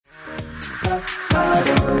Hey,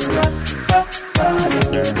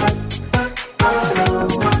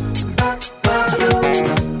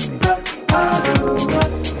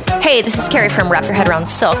 this is Carrie from Wrap Your Head Around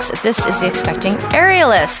Silks. This is the Expecting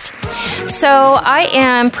Aerialist. So I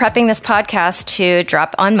am prepping this podcast to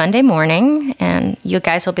drop on Monday morning, and you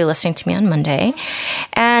guys will be listening to me on Monday.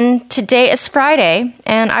 And today is Friday,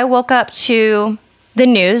 and I woke up to the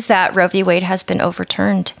news that Roe v. Wade has been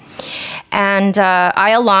overturned. And I,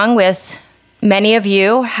 along with many of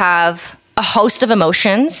you, have a host of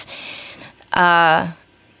emotions. I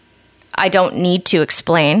don't need to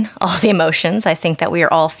explain all the emotions. I think that we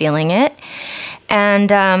are all feeling it.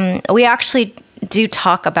 And we actually do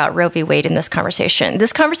talk about Roe v. Wade in this conversation.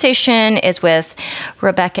 This conversation is with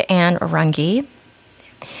Rebecca Ann Runge.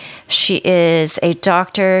 She is a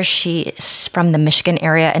doctor. She is from the Michigan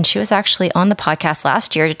area, and she was actually on the podcast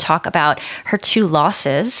last year to talk about her 2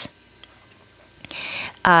 losses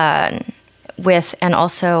with, and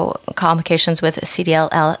also complications with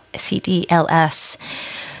CDLS.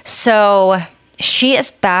 So she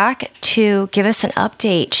is back to give us an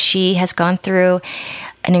update. She has gone through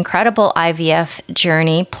an incredible IVF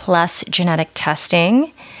journey plus genetic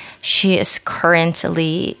testing. She is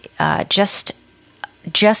currently just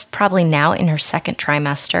probably now in her 2nd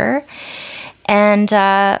trimester. And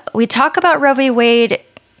we talk about Roe v. Wade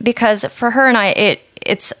because for her and I,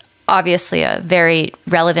 it's obviously a very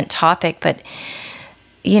relevant topic, but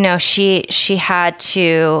you know, she had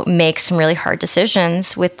to make some really hard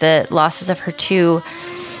decisions with the losses of her two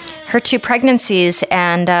pregnancies,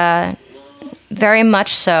 and very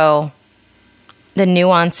much so the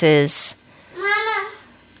nuances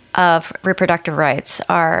of reproductive rights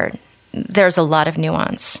there's a lot of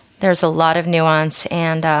nuance. There's a lot of nuance,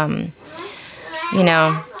 and you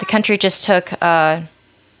know, the country just took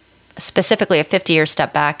specifically a 50-year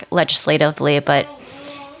step back legislatively, but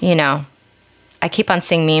you know, I keep on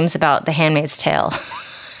seeing memes about The Handmaid's Tale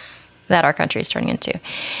that our country is turning into.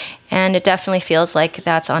 And it definitely feels like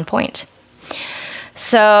that's on point.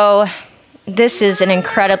 So this is an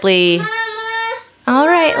incredibly... All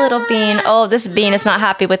right, little bean. Oh, this bean is not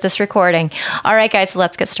happy with this recording. All right, guys,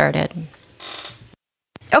 let's get started.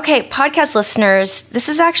 Okay, podcast listeners, this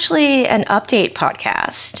is actually an update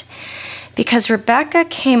podcast because Rebecca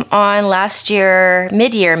came on last year,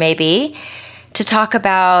 mid-year maybe, to talk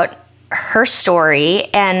about her story,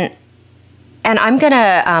 and I'm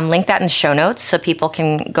gonna link that in the show notes so people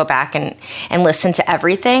can go back and listen to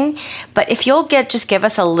everything. But if you'll just give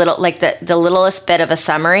us a little, like the littlest bit of a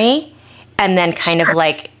summary, and then kind of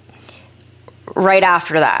like right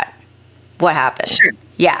after that, what happened? Sure.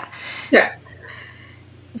 Yeah. Sure.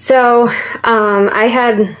 So I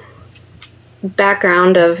had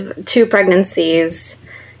background of 2 pregnancies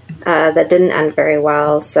that didn't end very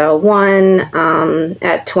well. So one,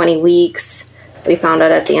 at 20 weeks, we found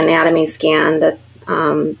out at the anatomy scan that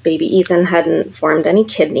baby Ethan hadn't formed any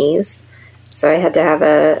kidneys. So I had to have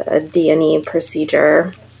a D&E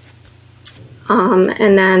procedure.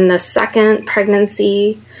 And then the 2nd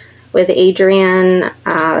pregnancy with Adrian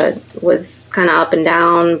was kind of up and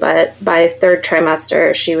down, but by 3rd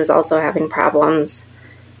trimester, she was also having problems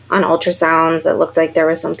on ultrasounds that looked like there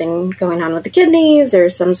was something going on with the kidneys or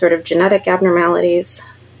some sort of genetic abnormalities.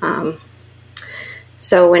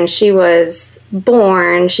 So when she was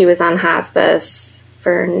born, she was on hospice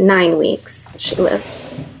for 9 weeks. She lived.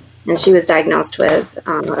 And she was diagnosed with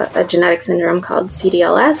a genetic syndrome called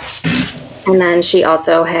CDLS. And then she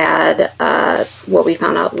also had what we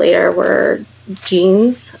found out later were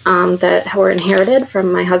genes that were inherited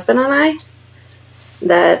from my husband and I,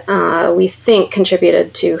 that we think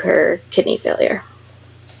contributed to her kidney failure.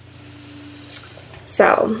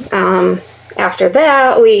 So after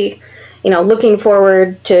that, we, looking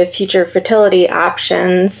forward to future fertility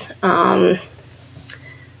options,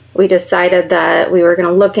 we decided that we were going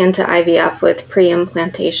to look into IVF with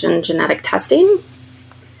pre-implantation genetic testing.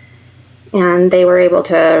 And they were able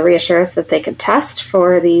to reassure us that they could test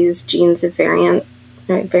for these genes of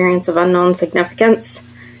variants of unknown significance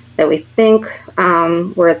that we think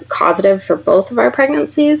were causative for both of our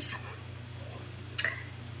pregnancies.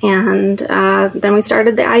 And then we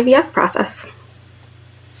started the IVF process.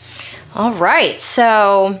 All right.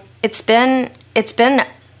 So it's been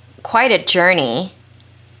quite a journey.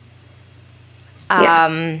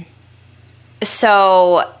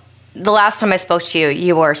 So the last time I spoke to you,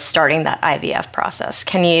 you were starting that IVF process.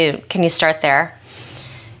 Can you start there?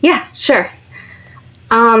 Yeah, sure.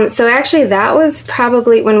 So actually that was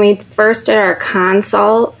probably when we first did our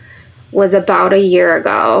consult, was about a year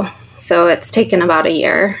ago. So it's taken about a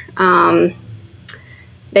year.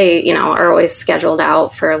 They, are always scheduled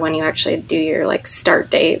out for when you actually do your start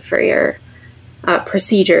date for your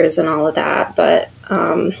procedures and all of that. But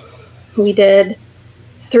we did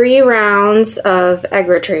 3 rounds of egg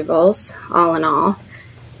retrievals, all in all,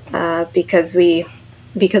 because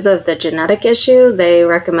of the genetic issue. They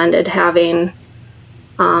recommended having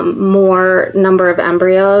more number of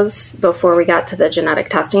embryos before we got to the genetic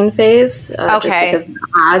testing phase, just because the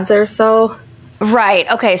odds are so right.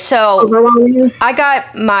 Okay, so overwhelming. I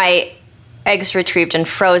got my eggs retrieved and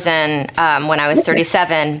frozen when I was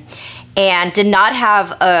 37, and did not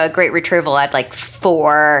have a great retrieval. I had like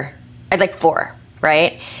 4,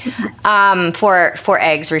 right? 4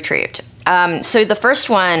 eggs retrieved. So the first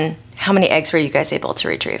one, how many eggs were you guys able to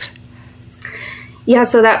retrieve? Yeah,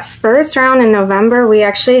 so that first round in November, we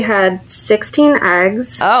actually had 16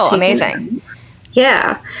 eggs. Oh, amazing.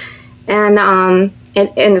 Yeah. And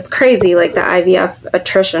it's crazy, like the IVF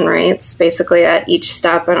attrition rates, basically at each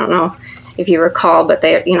step. I don't know if you recall, but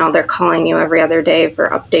they're calling you every other day for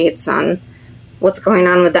updates on what's going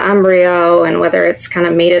on with the embryo and whether it's kind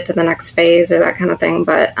of made it to the next phase or that kind of thing.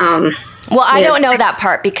 But well, I don't know that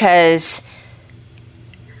part because...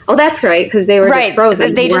 Oh, that's right, because they were just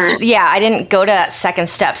frozen. I didn't go to that second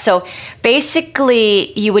step. So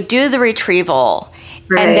basically, you would do the retrieval,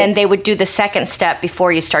 and then they would do the second step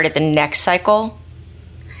before you started the next cycle?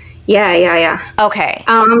 Yeah. Okay.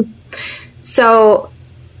 So,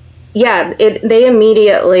 yeah, they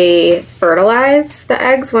immediately fertilize the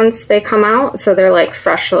eggs once they come out. So they're like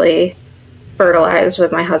freshly fertilized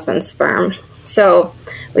with my husband's sperm. So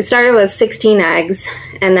we started with 16 eggs,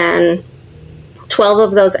 and then 12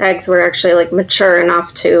 of those eggs were actually like mature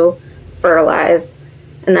enough to fertilize.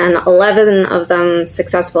 And then 11 of them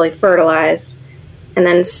successfully fertilized. And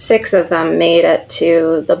then 6 of them made it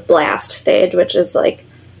to the blast stage, which is like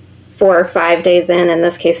 4 or 5 days in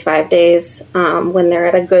this case 5 days, when they're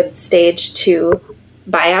at a good stage to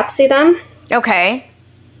biopsy them. Okay.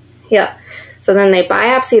 Yeah. So then they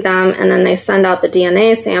biopsy them, and then they send out the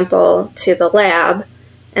DNA sample to the lab,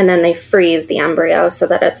 and then they freeze the embryo so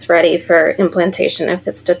that it's ready for implantation if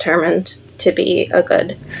it's determined to be a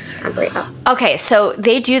good embryo. Okay, so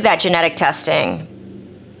they do that genetic testing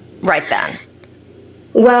right then?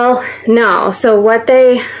 Well, no. So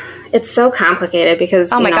it's so complicated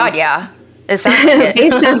because... Oh my God, yeah. It sounds like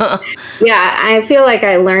it. Yeah, I feel like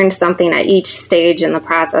I learned something at each stage in the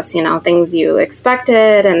process, things you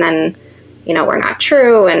expected and then, were not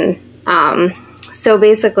true. And so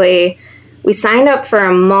basically... we signed up for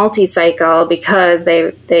a multi-cycle because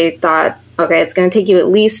they thought, okay, it's going to take you at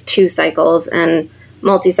least 2 cycles, and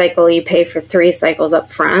multi-cycle you pay for 3 cycles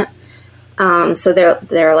up front. So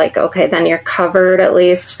they're like, okay, then you're covered at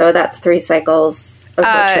least. So that's 3 cycles of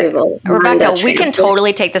retrieval. Rebecca, we can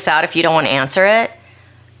totally take this out if you don't want to answer it.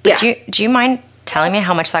 But yeah. Do you mind telling me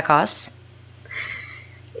how much that costs?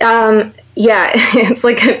 Yeah, it's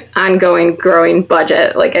like an ongoing growing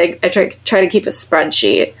budget. Like I try to keep a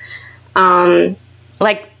spreadsheet.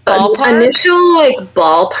 Like ballpark? Initial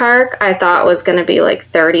ballpark I thought was going to be like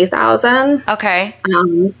 30,000. Okay.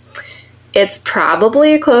 It's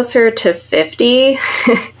probably closer to 50.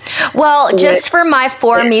 Well, just for my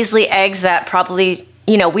 4 measly eggs that probably,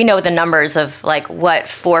 we know the numbers of like what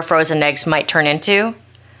 4 frozen eggs might turn into.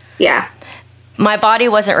 Yeah. My body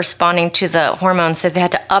wasn't responding to the hormones, so they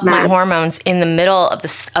had to up my hormones in the middle of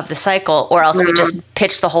the cycle, or else we just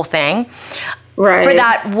pitched the whole thing. Right. For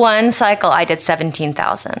that one cycle, I did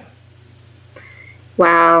 17,000.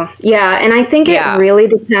 Wow. Yeah, and I think it really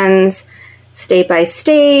depends state by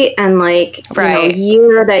state and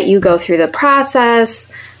year that you go through the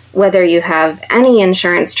process, whether you have any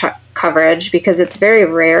insurance coverage, because it's very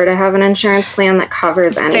rare to have an insurance plan that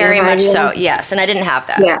covers any. Very much so, yes. And I didn't have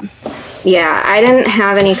that. Yeah, I didn't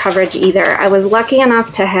have any coverage either. I was lucky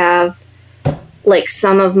enough to have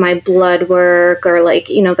some of my blood work or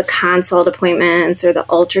the consult appointments or the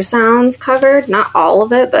ultrasounds covered. Not all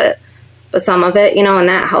of it, but some of it, and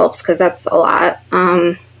that helps because that's a lot.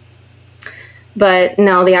 But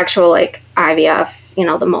no, the actual IVF,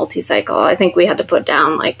 the multi-cycle, I think we had to put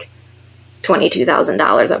down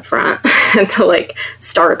 $22,000 up front to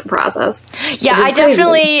start the process. Yeah,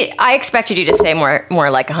 I expected you to say more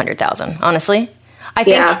like 100,000, honestly.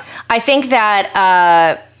 I think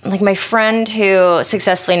that my friend who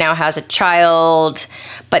successfully now has a child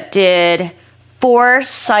but did 4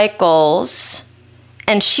 cycles,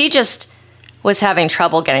 and she just was having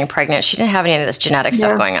trouble getting pregnant. She didn't have any of this genetic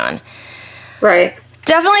stuff going on. Right.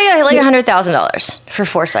 Definitely $100,000 for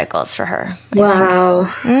 4 cycles for her. Wow.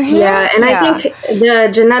 Mm-hmm. Yeah, and I think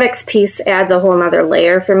the genetics piece adds a whole nother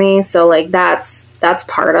layer for me. So that's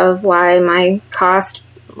part of why my cost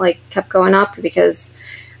kept going up, because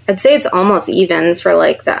I'd say it's almost even for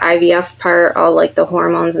like the IVF part, all like the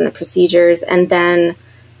hormones and the procedures, and then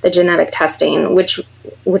the genetic testing, which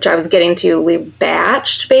I was getting to, we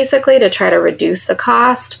batched basically to try to reduce the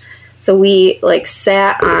cost. So we like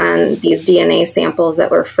sat on these DNA samples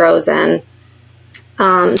that were frozen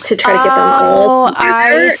to try to get them all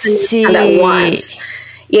together I see. and at once.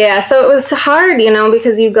 Yeah, so it was hard,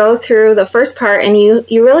 because you go through the first part and you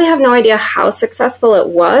really have no idea how successful it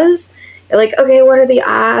was. You're like, okay, what are the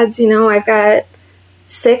odds? I've got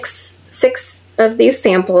six of these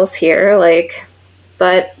samples here,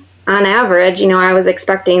 but on average, I was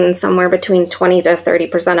expecting somewhere between 20 to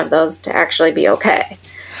 30% of those to actually be okay.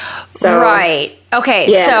 So right. Okay.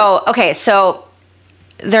 Yeah. So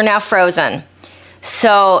they're now frozen.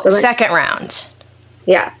 So second round.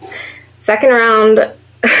 Yeah. Second round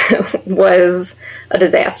was a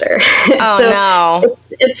disaster. Oh, so no.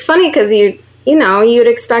 It's funny because you'd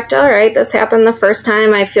expect, all right, this happened the first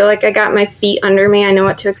time. I feel like I got my feet under me. I know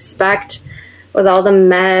what to expect with all the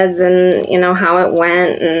meds and, how it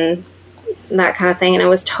went and that kind of thing. And it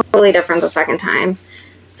was totally different the second time.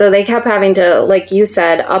 So they kept having to, like you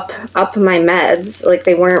said, up my meds. Like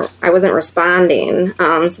I wasn't responding.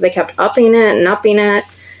 So they kept upping it and upping it.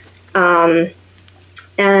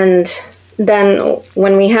 And then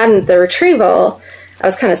when we had the retrieval, I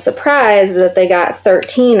was kind of surprised that they got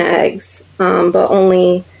 13 eggs, but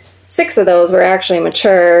only 6 of those were actually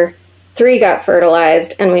mature. 3 got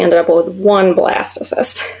fertilized, and we ended up with 1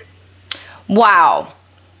 blastocyst. Wow.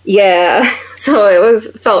 Yeah. So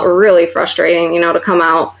it felt really frustrating, to come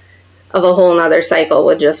out of a whole nother cycle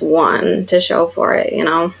with just 1 to show for it,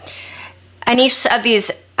 And each of these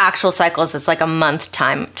actual cycles, it's like a month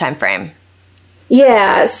time frame.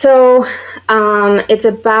 Yeah. So it's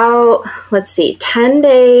about, 10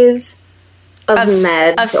 days of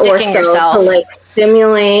meds of sticking or so yourself to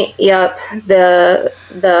stimulate the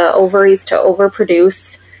ovaries to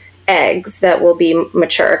overproduce eggs that will be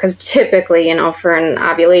mature, because typically for an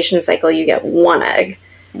ovulation cycle you get 1 egg,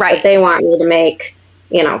 right? But they want me to make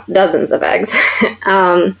dozens of eggs.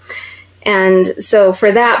 And so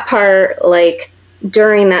for that part,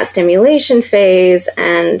 during that stimulation phase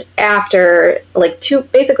and after,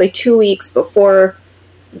 basically 2 weeks before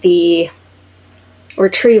the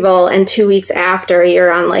retrieval and 2 weeks after,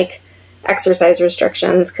 you're on exercise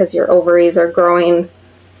restrictions because your ovaries are growing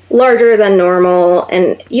larger than normal,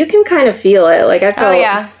 and you can kind of feel it. I felt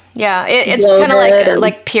it's kind of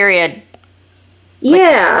like period.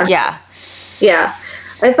 Yeah.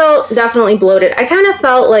 I felt definitely bloated. I kind of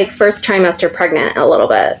felt like first trimester pregnant a little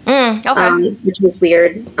bit. Okay. Which was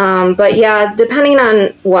weird. But yeah, depending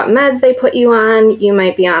on what meds they put you on, you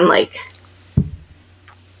might be on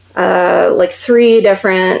 3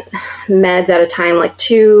 different meds at a time.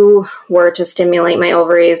 2 were to stimulate my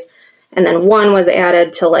ovaries, and then 1 was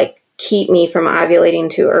added to keep me from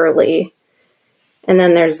ovulating too early. And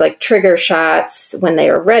then there's trigger shots when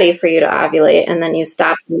they are ready for you to ovulate, and then you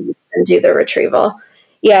stop and do the retrieval.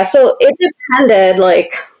 Yeah, so it depended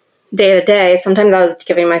day to day. Sometimes I was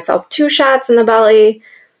giving myself 2 shots in the belly.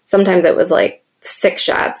 Sometimes it was 6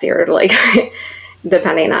 shots. You're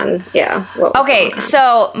depending on what was going on.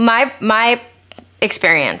 So my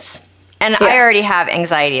experience, and I already have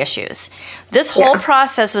anxiety issues. This whole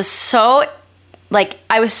process was so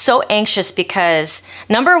I was so anxious because,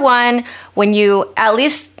 number one, when you, at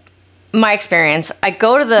least my experience, I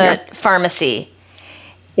go to the pharmacy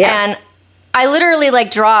and I literally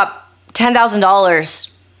drop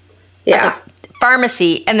 $10,000 at the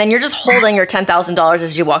pharmacy, and then you're just holding your $10,000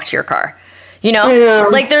 as you walk to your car.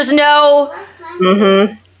 There's no,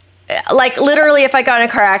 literally if I got in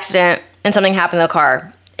a car accident and something happened to the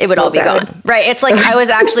car, it would all be gone. Right. It's I was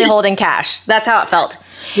actually holding cash. That's how it felt.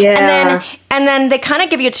 Yeah. And then they kind of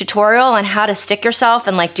give you a tutorial on how to stick yourself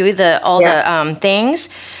and do the things.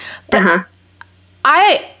 But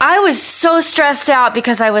I was so stressed out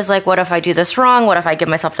because I was what if I do this wrong? What if I give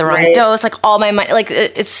myself the wrong dose? All my money,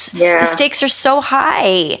 the stakes are so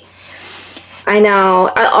high. I know.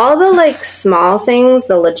 All the small things,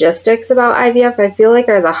 the logistics about IVF, I feel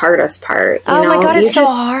are the hardest part. Oh my God, it's so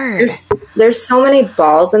hard. There's so many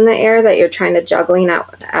balls in the air that you're trying to juggling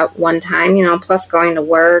at one time, plus going to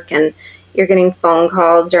work, and you're getting phone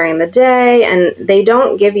calls during the day, and they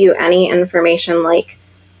don't give you any information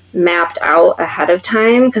mapped out ahead of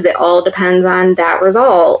time, because it all depends on that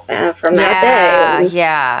result from that day.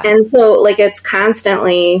 Yeah. And so it's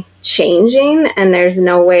constantly changing, and there's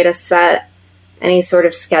no way to set any sort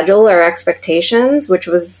of schedule or expectations, which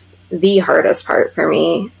was the hardest part for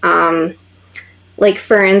me.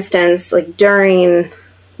 For instance, during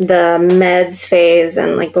the meds phase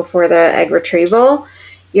and before the egg retrieval,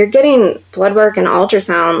 you're getting blood work and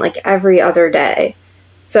ultrasound like every other day.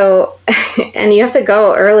 So, and you have to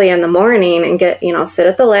go early in the morning and get, sit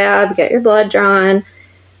at the lab, get your blood drawn,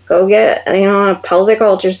 go get, a pelvic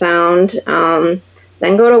ultrasound,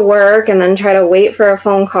 then go to work and then try to wait for a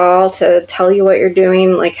phone call to tell you what you're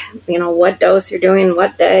doing, like, what dose you're doing,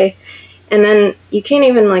 what day. And then you can't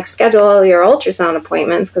even like schedule your ultrasound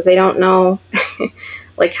appointments because they don't know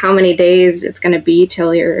like how many days it's going to be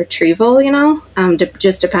till your retrieval,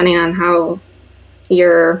 just depending on how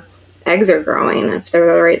your eggs are growing, if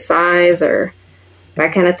they're the right size or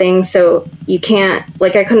that kind of thing. So you can't,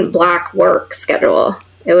 like, I couldn't block work schedule.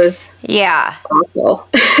 It was awful.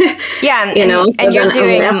 Yeah. And, so and you're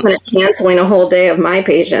doing last minute canceling a whole day of my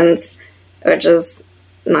patients, which is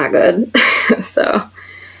not good. So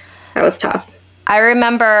that was tough. I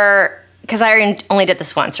remember, because I only did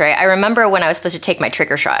this once, right? I remember when I was supposed to take my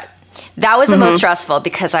trigger shot. That was the most stressful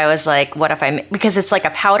because I was like, what if because it's like a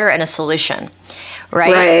powder and a solution,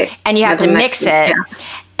 right? And you have to mix it. Yeah.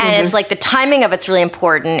 And it's like the timing of it's really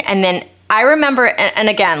important. And then I remember, and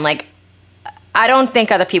again, like, I don't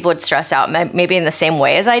think other people would stress out maybe in the same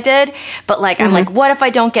way as I did. But like, I'm like, what if I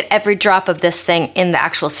don't get every drop of this thing in the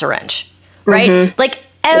actual syringe, right? Like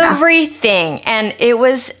everything. And it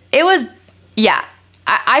was, yeah.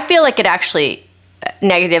 I feel like it actually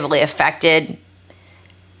negatively affected.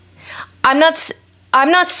 I'm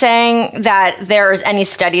not saying that there's any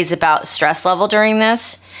studies about stress level during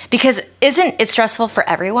this, because isn't it stressful for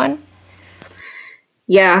everyone?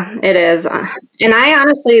 Yeah, it is. And I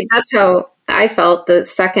honestly, that's how I felt the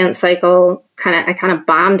second cycle. I kind of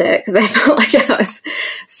bombed it because I felt like I was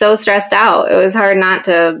so stressed out. It was hard not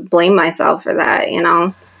to blame myself for that,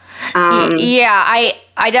 Yeah,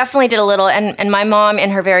 I definitely did a little. And my mom,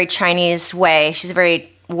 in her very Chinese way, she's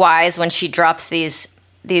very wise when she drops these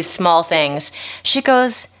small things. She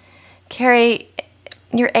goes, Carrie,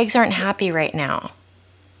 your eggs aren't happy right now.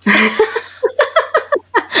 I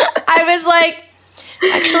was like,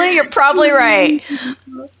 actually, you're probably right.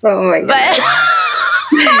 Oh my God.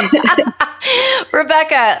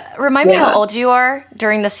 Rebecca, remind me how old you are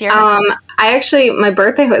during this year. My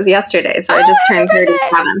birthday was yesterday, so I just turned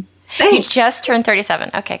 37. Thanks. You just turned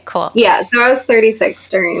 37. Okay, cool. Yeah, so I was 36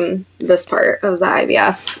 during this part of the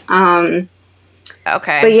IVF.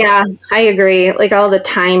 Okay. But yeah, I agree. Like all the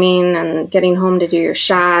timing and getting home to do your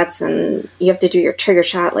shots, and you have to do your trigger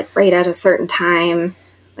shot like right at a certain time,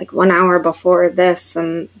 like 1 hour before this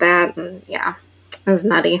and that. And yeah, it was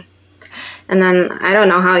nutty. And then I don't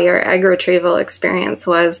know how your egg retrieval experience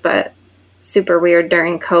was, but super weird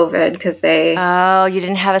during COVID because Oh, you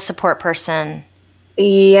didn't have a support person.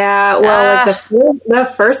 Yeah, well, like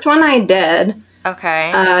the first one I did.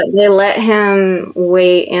 Okay. They let him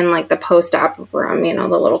wait in like the post-op room, the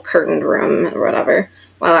little curtained room or whatever,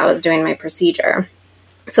 while I was doing my procedure.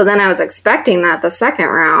 So then I was expecting that the second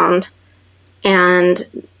round,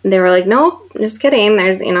 and they were like, nope, just kidding.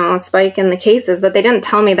 There's, a spike in the cases, but they didn't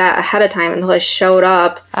tell me that ahead of time until I showed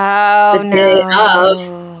up the day of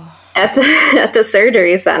at the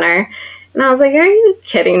surgery center. And I was like, are you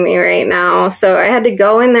kidding me right now? So I had to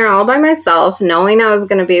go in there all by myself, knowing I was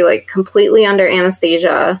going to be like completely under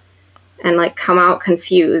anesthesia and like come out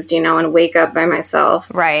confused, and wake up by myself.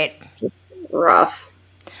 Right. Just rough.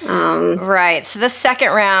 Right. So the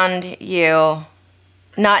second round,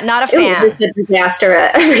 not a fan. It was just a disaster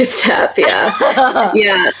at every step. Yeah.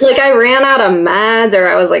 Yeah. Like I ran out of meds, or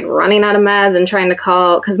I was like running out of meds and trying to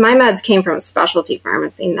call, because my meds came from a specialty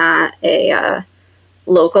pharmacy, not a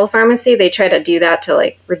local pharmacy. They try to do that to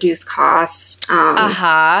like reduce costs,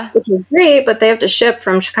 which is great, but they have to ship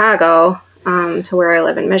from Chicago to where I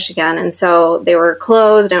live in Michigan. And so they were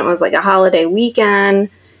closed, and it was like a holiday weekend,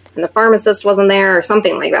 and the pharmacist wasn't there or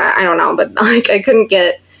something like that. I don't know, but like I couldn't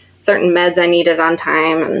get certain meds I needed on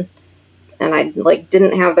time, and I like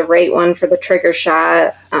didn't have the right one for the trigger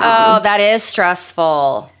shot. That is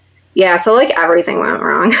stressful. Yeah, so like everything went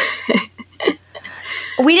wrong.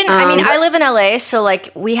 We didn't, I live in LA, so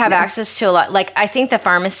like we have access to a lot. Like I think the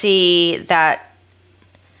pharmacy that,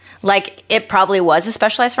 like it probably was a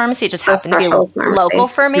specialized pharmacy. It just happened to be local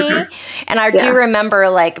for me. And I do remember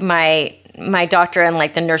like my doctor and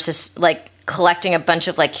like the nurses like collecting a bunch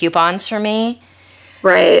of like coupons for me.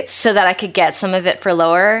 Right. So that I could get some of it for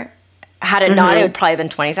lower. Had it not, it would probably have been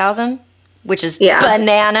 $20,000, which is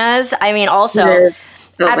bananas. I mean, also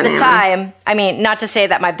at the time, not to say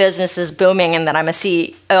that my business is booming and that I'm a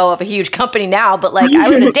CEO of a huge company now, but like I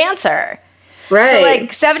was a dancer. Right. So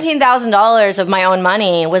like $17,000 of my own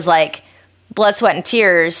money was like blood, sweat, and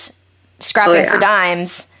tears, scrapping for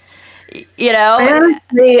dimes,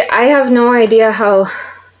 Honestly, I have no idea how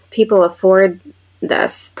people afford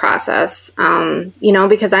this process,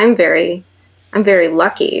 because I'm very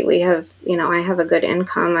lucky. We have, I have a good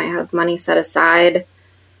income. I have money set aside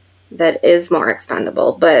that is more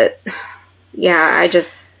expendable. But yeah,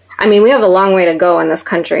 we have a long way to go in this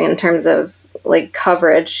country in terms of like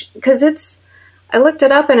coverage, because I looked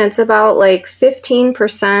it up and it's about like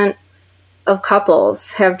 15% of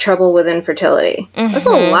couples have trouble with infertility. Mm-hmm. That's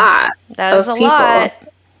a lot. That is a lot.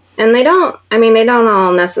 And they don't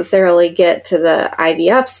all necessarily get to the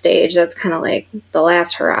IVF stage. That's kind of like the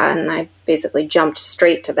last hurrah. And I basically jumped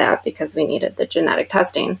straight to that because we needed the genetic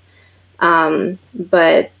testing.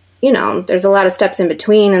 But, there's a lot of steps in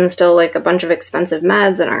between and still like a bunch of expensive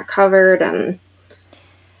meds that aren't covered. And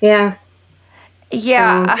yeah.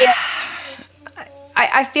 Yeah. So, yeah.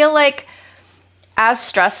 I feel like as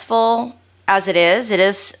stressful as it is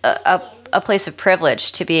a place of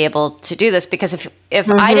privilege to be able to do this, because if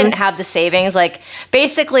mm-hmm. I didn't have the savings, like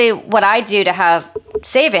basically what I do to have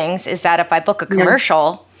savings is that if I book a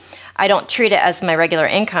commercial, I don't treat it as my regular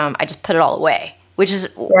income. I just put it all away, which is,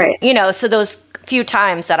 right. So those few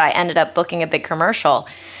times that I ended up booking a big commercial,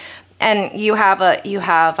 and you have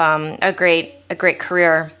a great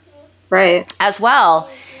career, right, as well.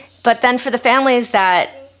 But then for the families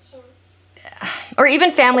or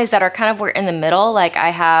even families that are kind of in the middle, like I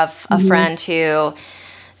have a mm-hmm. friend who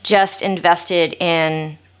just invested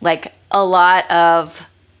in like a lot of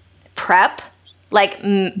prep, like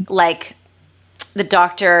the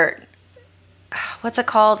doctor, what's it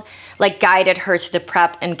called? Like guided her through the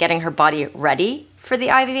prep and getting her body ready for the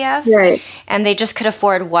IVF. Right. And they just could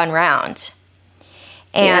afford one round.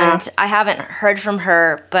 And I haven't heard from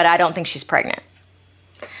her, but I don't think she's pregnant.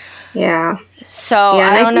 Yeah. So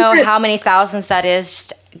I don't know how many thousands that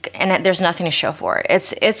is, and there's nothing to show for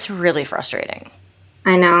it. It's really frustrating.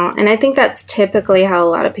 I know. And I think that's typically how a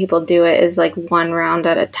lot of people do it, is like one round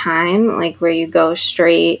at a time, like where you go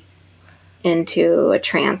straight into a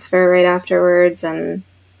transfer right afterwards. And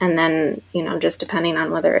then, just depending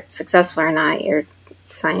on whether it's successful or not, you're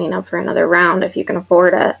signing up for another round if you can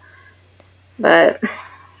afford it. But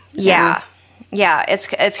yeah,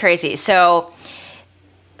 it's crazy. So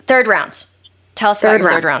third round. Tell us about your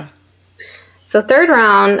third round. So third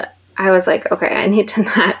round, I was like, okay, I need to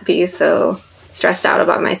not be so stressed out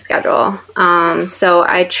about my schedule. So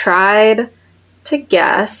I tried to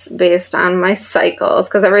guess based on my cycles,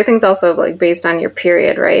 because everything's also like based on your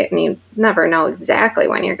period, right? And you never know exactly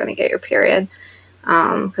when you're going to get your period,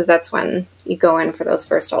 because that's when you go in for those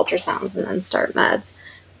first ultrasounds and then start meds.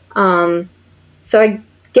 So I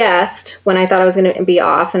guessed when I thought I was going to be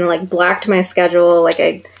off and like blocked my schedule. Like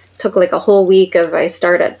I took like a whole week I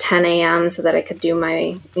start at 10 a.m. so that I could do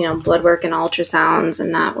my, blood work and ultrasounds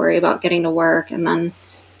and not worry about getting to work. And then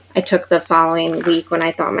I took the following week when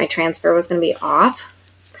I thought my transfer was going to be off.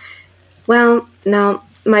 Well, no,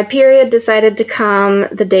 my period decided to come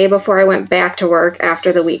the day before I went back to work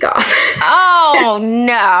after the week off. Oh,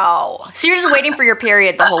 no. So you're just waiting for your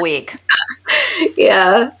period the whole week.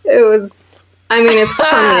 Yeah, it was, it's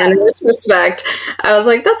funny in retrospect. I was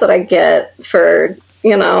like, that's what I get for,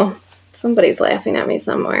 somebody's laughing at me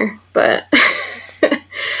somewhere. But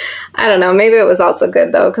I don't know. Maybe it was also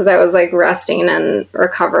good, though, because I was like resting and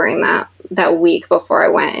recovering that week before I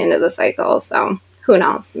went into the cycle. So who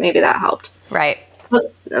knows? Maybe that helped. Right.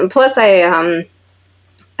 Plus I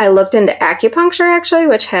looked into acupuncture, actually,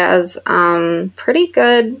 which has pretty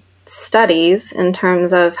good studies in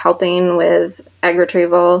terms of helping with egg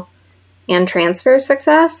retrieval and transfer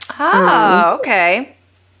success. Oh, okay.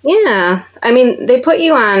 Yeah. They put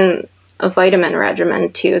you on a vitamin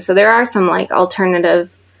regimen too. So there are some like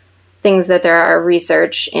alternative things that there are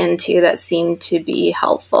research into that seem to be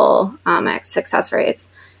helpful at success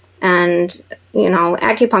rates. And,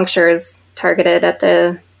 acupuncture is targeted at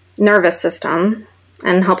the nervous system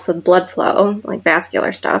and helps with blood flow, like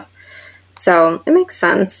vascular stuff. So it makes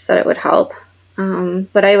sense that it would help.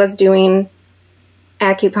 But I was doing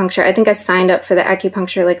acupuncture. I think I signed up for the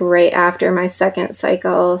acupuncture like right after my second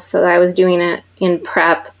cycle. So I was doing it in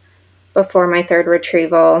prep before my third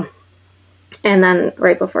retrieval and then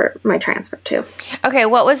right before my transfer too. Okay.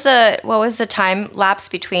 What was the time lapse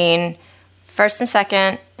between first and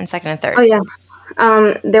second and third? Oh yeah.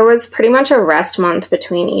 There was pretty much a rest month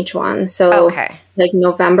between each one. So like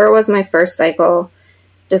November was my first cycle.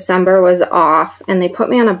 December was off, and they put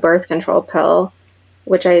me on a birth control pill,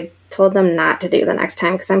 which I told them not to do the next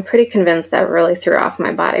time because I'm pretty convinced that really threw off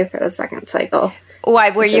my body for the second cycle.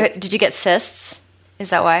 Why? Did you get cysts?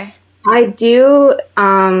 Is that why? I do.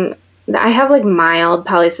 I have like mild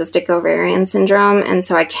polycystic ovarian syndrome, and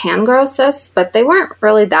so I can grow cysts, but they weren't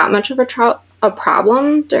really that much of a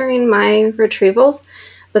problem during my retrievals.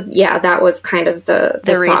 But yeah, that was kind of the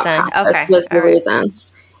reason. Okay. Was the reason.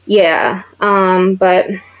 Yeah. But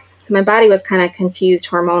my body was kind of confused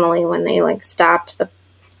hormonally when they like stopped the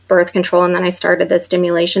birth control, and then I started the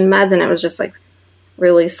stimulation meds, and it was just like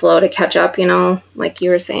really slow to catch up, like you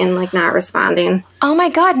were saying, like not responding. Oh my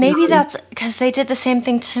God, maybe that's because they did the same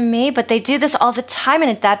thing to me, but they do this all the time,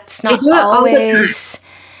 and that's not always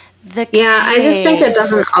the case. Yeah, I just think it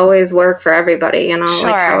doesn't always work for everybody, Sure.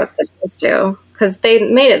 like how it's supposed to. Because they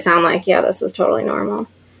made it sound like, yeah, this is totally normal.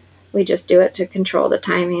 We just do it to control the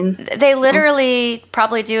timing. They literally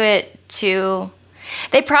probably do it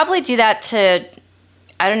they probably do that to,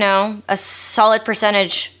 I don't know, a solid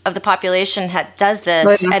percentage of the population that does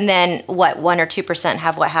this, and then 1 or 2%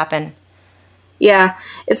 have what happened. Yeah,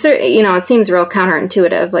 it's it seems real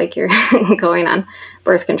counterintuitive, like you're going on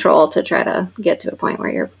birth control to try to get to a point where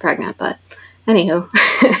you're pregnant. But anywho,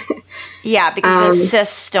 yeah, because those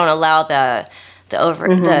cysts don't allow the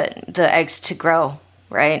eggs to grow,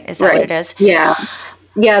 right? Is that what it is? Yeah.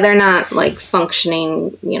 Yeah, they're not like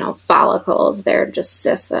functioning, follicles. They're just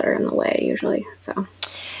cysts that are in the way usually. So,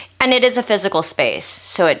 and it is a physical space,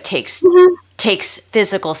 so it takes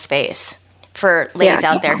physical space for ladies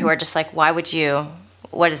out there who are just like, why would you?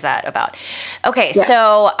 What is that about? Okay,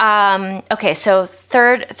 so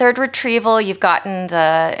third retrieval, you've gotten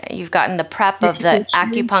the prep of the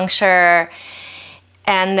acupuncture,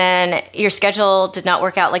 and then your schedule did not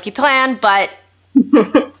work out like you planned, but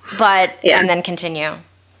and then continue.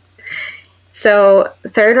 So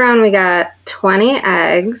third round, we got 20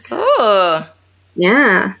 eggs. Oh.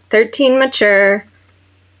 Yeah. 13 mature,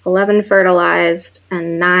 11 fertilized,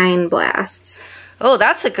 and 9 blasts. Oh,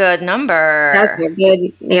 that's a good number. That's a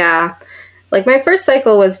good, yeah. Like my first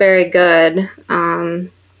cycle was very good.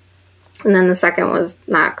 And then the second was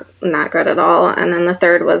not good at all. And then the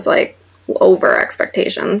third was like over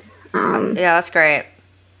expectations. Yeah, that's great.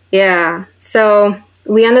 Yeah. So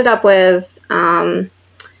we ended up with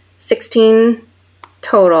 16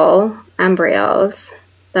 total embryos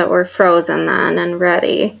that were frozen then and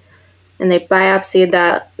ready. And they biopsied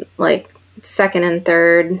that like second and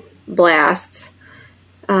third blasts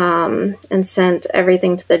and sent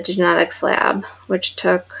everything to the genetics lab, which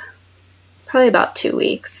took probably about 2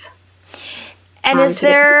 weeks. And is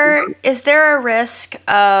there a risk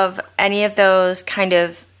of any of those kind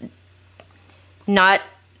of not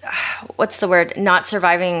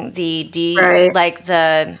surviving the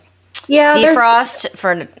defrost,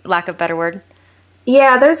 for lack of a better word?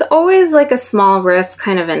 Yeah, there's always like a small risk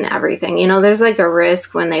kind of in everything. There's like a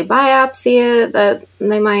risk when they biopsy it that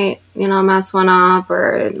they might, mess one up,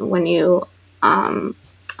 or when you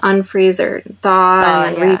unfreeze or thaw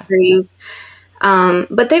and then refreeze.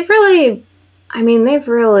 But they've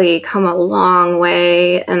really come a long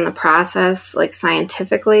way in the process, like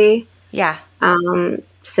scientifically. Yeah.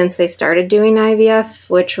 Since they started doing IVF,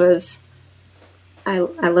 which was, I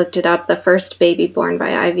looked it up, the first baby born by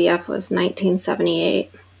IVF was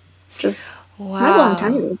 1978. Just a long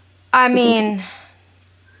time ago. I mean,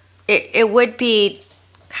 it would be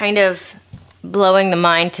kind of blowing the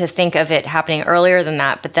mind to think of it happening earlier than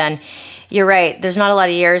that. But then you're right. There's not a lot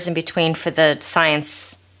of years in between for the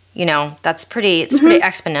science. That's pretty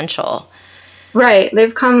exponential. Right.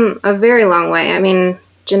 They've come a very long way. I mean,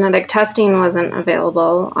 genetic testing wasn't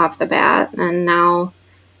available off the bat, and now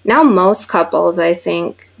most couples, I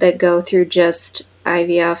think, that go through just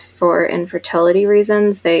IVF for infertility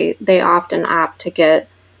reasons, they often opt to get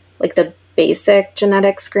like the basic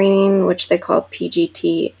genetic screening, which they call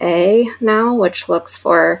PGT-A now, which looks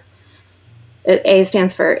for, A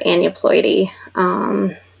stands for aneuploidy.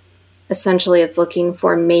 Essentially, it's looking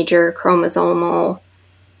for major chromosomal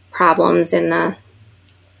problems in the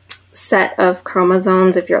set of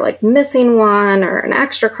chromosomes, if you're like missing one or an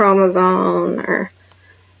extra chromosome or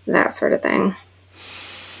that sort of thing.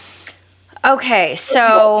 Okay,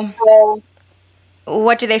 so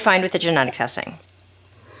what do they find with the genetic testing?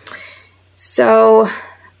 So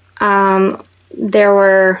there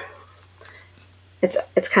were,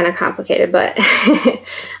 it's kind of complicated, but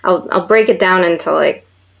I'll break it down into like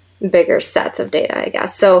bigger sets of data, I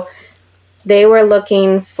guess. So they were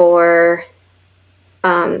looking for,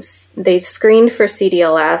 they screened for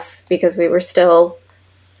CDLS because we were still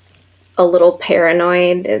a little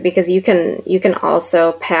paranoid, because you can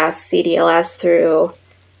also pass CDLS through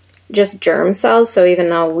just germ cells. So even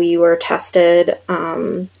though we were tested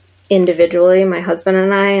individually, my husband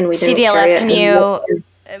and I, and we didn't CDLS, can you,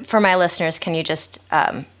 for my listeners, can you just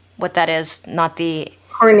what that is? Not the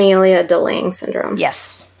Cornelia de Lange syndrome.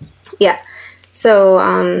 Yes. Yeah.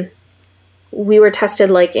 So we were tested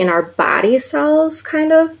like in our body cells,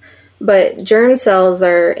 kind of, but germ cells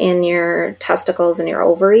are in your testicles and your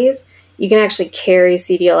ovaries. You can actually carry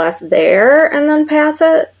CDLS there and then pass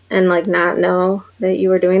it and like not know that you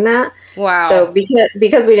were doing that. Wow. So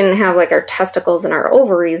because we didn't have like our testicles and our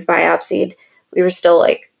ovaries biopsied, we were still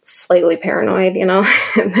like slightly paranoid,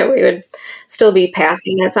 that we would still be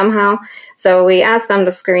passing it somehow. So we asked them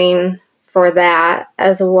to screen for that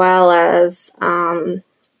as well as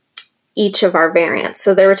each of our variants.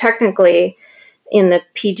 So they were technically in the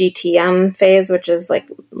PGTM phase, which is like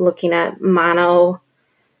looking at monogenomic,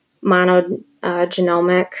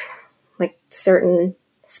 like certain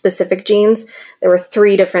specific genes. There were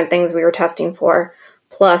 3 different things we were testing for,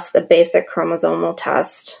 plus the basic chromosomal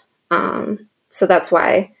test. So that's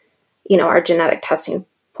why, our genetic testing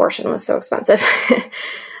portion was so expensive.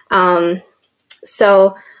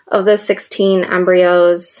 So of the 16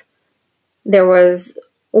 embryos, there was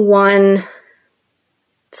one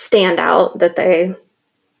standout that they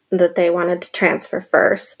wanted to transfer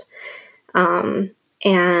first.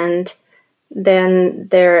 And then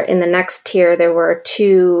there in the next tier, there were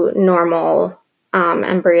 2 normal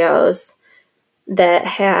embryos that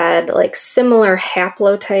had like similar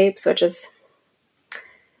haplotypes, which is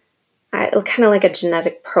kind of like a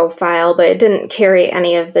genetic profile, but it didn't carry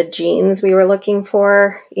any of the genes we were looking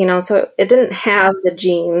for, so it didn't have the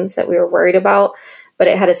genes that we were worried about, but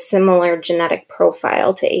it had a similar genetic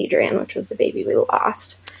profile to Adrian, which was the baby we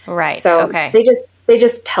lost. Right. So okay. They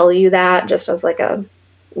just tell you that just as like a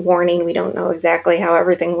warning. We don't know exactly how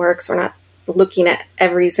everything works. We're not looking at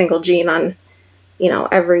every single gene on,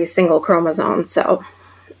 every single chromosome. So,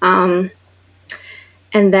 and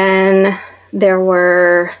then there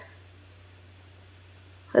were,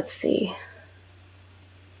 let's see,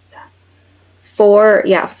 4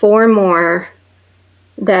 more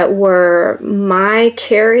that were my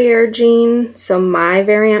carrier gene, so my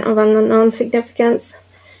variant of unknown significance,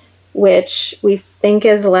 which we think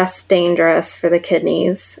is less dangerous for the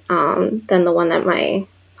kidneys than the one that my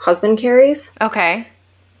husband carries. Okay.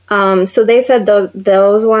 So they said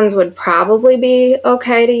those ones would probably be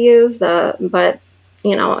okay to use, but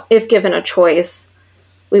if given a choice,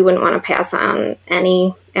 we wouldn't want to pass on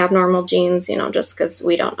any abnormal genes, just because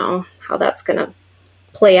we don't know how that's going to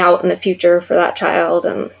play out in the future for that child.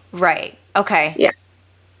 And right. Okay. Yeah.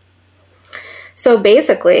 So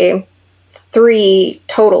basically 3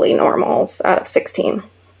 totally normals out of 16.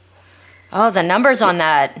 Oh, the numbers on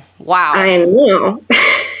that. Wow. I know.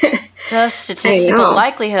 The statistical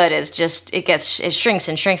likelihood is just, it shrinks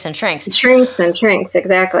and shrinks and shrinks. It shrinks and shrinks,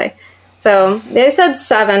 exactly. So they said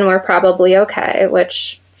 7 were probably okay,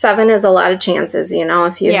 which 7 is a lot of chances,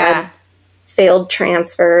 if you had failed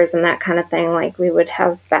transfers and that kind of thing, like we would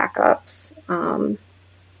have backups.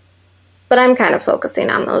 But I'm kind of focusing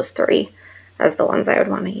on those 3 as the ones I would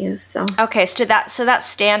want to use. So okay, so that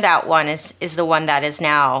standout one is the one that is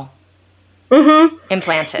now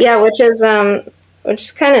implanted. Yeah, which is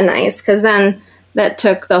kind of nice, because then that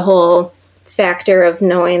took the whole factor of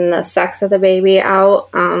knowing the sex of the baby out,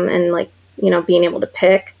 and like being able to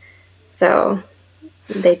pick. So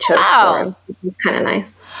they chose for us. It was kind of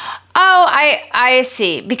nice. Oh, I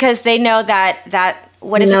see, because they know that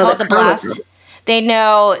what is it called, the blast? They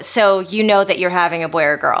know, so that you're having a boy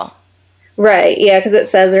or girl. Right, yeah, because it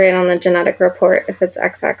says right on the genetic report if it's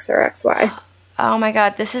XX or XY. Oh my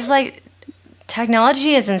God, this is like,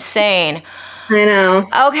 technology is insane. I know.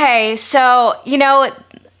 Okay, so,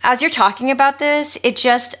 as you're talking about this,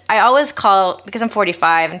 I always call, because I'm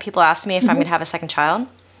 45 and people ask me if I'm going to have a second child.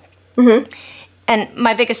 Mm-hmm. And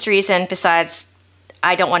my biggest reason, besides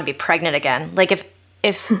I don't want to be pregnant again, like if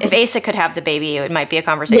Asa could have the baby, it might be a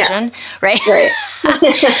conversation, right? Right.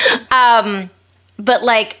 But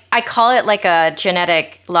like, I call it like a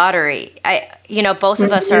genetic lottery. Both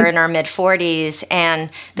of us are in our mid 40s,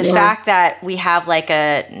 and the fact that we have like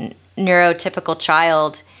a neurotypical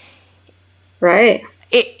child, right?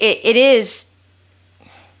 It is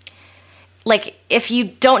like, if you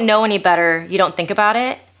don't know any better, you don't think about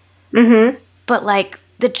it. Mm-hmm. But like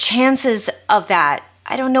the chances of that,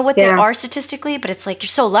 I don't know what they are statistically, but it's like you're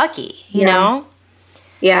so lucky, you know?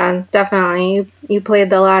 Yeah, definitely. You played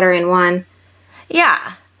the lottery and won.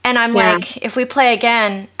 Yeah. And I'm like, if we play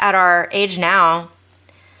again at our age now,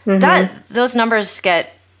 those numbers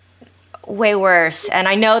get way worse. And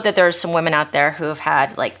I know that there's some women out there who have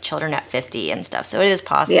had like children at 50 and stuff. So it is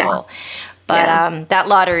possible. Yeah. But that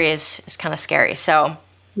lottery is kind of scary. So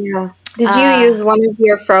yeah. Did you use one of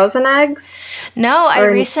your frozen eggs? No, I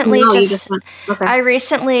recently I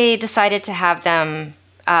recently decided to have them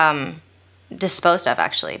disposed of,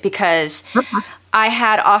 actually, because I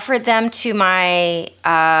had offered them to my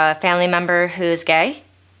family member who's gay.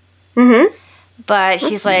 Mm-hmm. But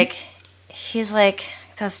he's like,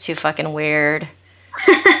 that's too fucking weird.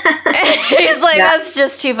 He's like, that's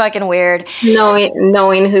just too fucking weird.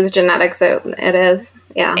 Knowing whose genetics it is.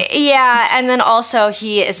 Yeah. Yeah. And then also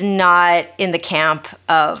he is not in the camp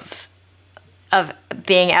of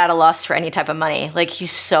being at a loss for any type of money. Like,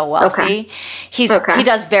 he's so wealthy. He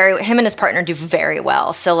does him and his partner do very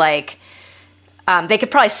well. So like, they could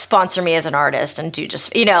probably sponsor me as an artist and do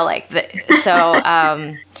just,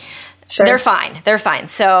 Sure. They're fine.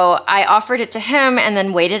 So I offered it to him and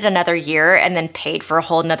then waited another year and then paid for a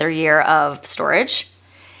whole another year of storage.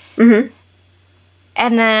 Mm-hmm.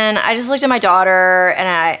 And then I just looked at my daughter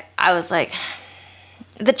and I was like,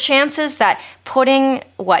 the chances that putting,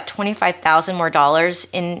 $25,000 more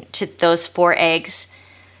into those 4 eggs,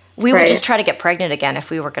 we would just try to get pregnant again if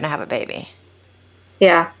we were going to have a baby.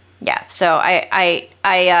 Yeah. Yeah. So I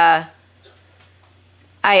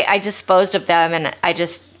disposed of them, and I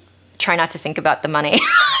just try not to think about the money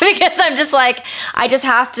because I'm just like, I just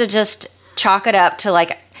have to just chalk it up to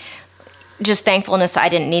like just thankfulness that I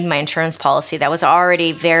didn't need my insurance policy that was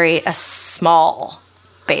already very small,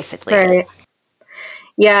 basically. Right.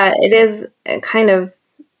 Yeah, it is kind of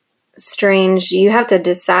strange. You have to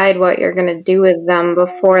decide what you're going to do with them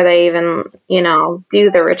before they even, do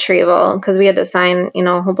the retrieval, because we had to sign,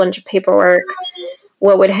 a whole bunch of paperwork.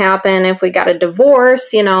 What would happen if we got a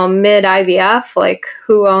divorce, mid IVF, like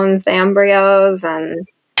who owns the embryos and...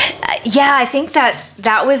 Yeah, I think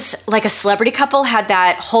that was like a celebrity couple had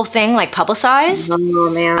that whole thing like publicized. Oh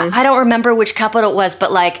man. I don't remember which couple it was,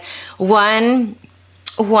 but like one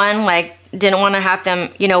like didn't want to have them,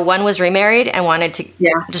 one was remarried and wanted to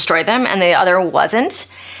destroy them, and the other wasn't.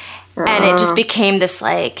 And it just became this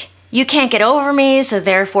like, you can't get over me, so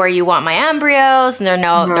therefore you want my embryos. And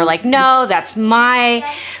they're like, no, that's my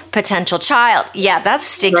potential child. Yeah, that's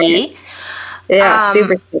sticky. Right. Yeah,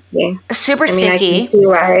 super sticky. Super sticky. I can see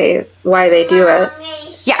why they do it.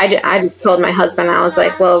 Yeah, I just told my husband, I was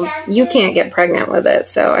like, well, you can't get pregnant with it,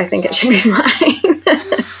 so I think it should be mine.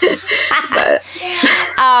 But.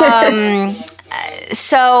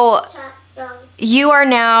 So you are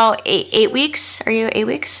now 8 weeks. Are you 8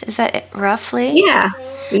 weeks? Is that it, roughly? Yeah.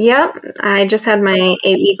 Yep. I just had my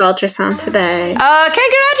 8-week ultrasound today. Oh,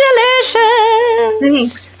 congratulations!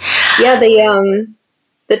 Thanks. Yeah,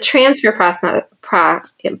 the transfer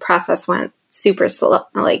process went super slow,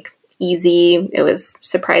 like easy. It was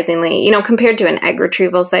surprisingly, compared to an egg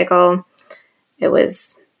retrieval cycle, it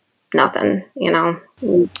was nothing,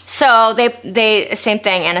 So they same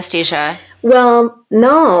thing, anesthesia. Well,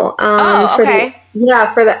 no. Okay.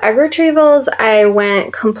 For the egg retrievals, I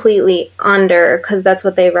went completely under because that's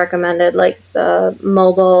what they recommended. Like the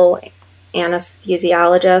mobile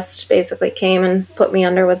anesthesiologist basically came and put me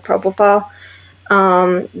under with propofol.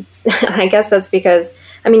 I guess that's because,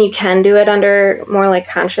 you can do it under more like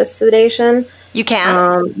conscious sedation. You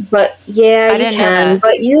can? But yeah, you can.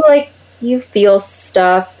 But you feel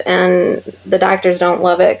stuff, and the doctors don't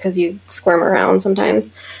love it because you squirm around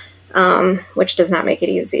sometimes, which does not make it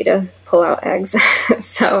easy to pull out eggs.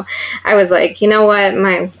 So I was like, you know what?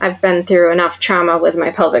 I've been through enough trauma with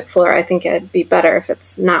my pelvic floor. I think it'd be better if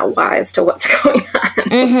it's not wise to what's going on.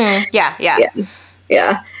 Mm-hmm.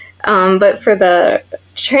 Yeah. But for the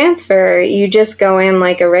transfer, you just go in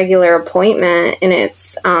like a regular appointment, and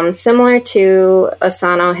it's similar to a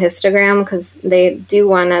sonohistogram because they do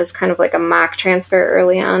one as kind of like a mock transfer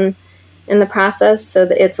early on in the process. So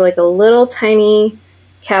that it's like a little tiny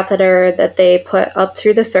catheter that they put up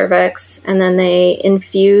through the cervix, and then they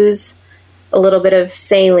infuse a little bit of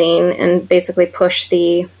saline and basically push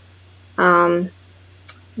the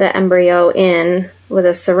embryo in with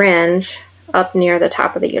a syringe up near the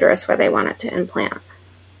top of the uterus where they want it to implant.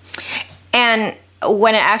 And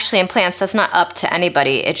when it actually implants, that's not up to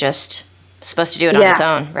anybody. It's just supposed to do it on its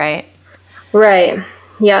own, right? Right.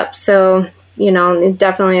 Yep. So, it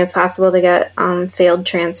definitely is possible to get failed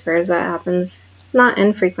transfers. That happens not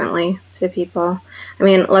infrequently to people.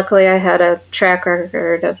 Luckily I had a track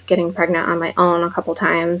record of getting pregnant on my own a couple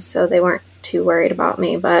times, so they weren't too worried about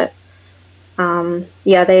me. But,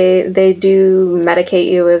 they do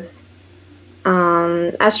medicate you with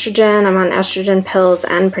estrogen. I'm on estrogen pills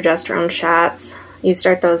and progesterone shots. You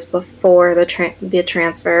start those before the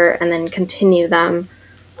transfer and then continue them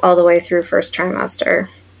all the way through first trimester.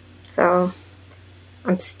 So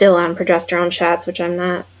I'm still on progesterone shots, which I'm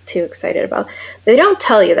not too excited about. They don't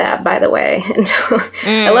tell you that, by the way.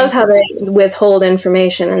 I love how they withhold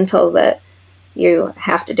information until that you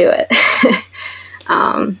have to do it.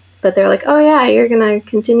 But they're like, oh yeah, you're going to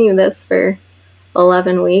continue this for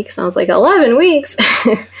 11 weeks. I was like, 11 weeks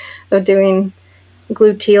of doing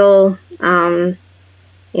gluteal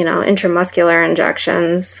intramuscular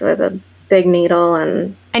injections with a big needle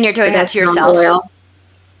and you're doing that to yourself? Oil.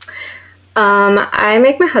 I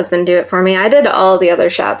make my husband do it for me. I did all the other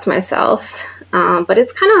shots myself, but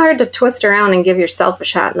it's kind of hard to twist around and give yourself a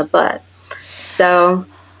shot in the butt. So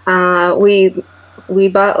we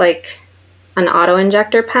bought like an auto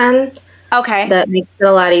injector pen. Okay. That makes it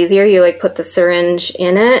a lot easier. You like put the syringe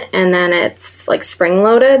in it, and then it's like spring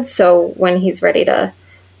loaded. So when he's ready to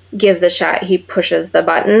give the shot, he pushes the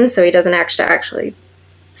button, so he doesn't actually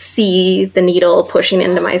see the needle pushing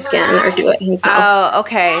into my skin or do it himself. Oh,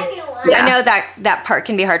 okay. Yeah. I know that part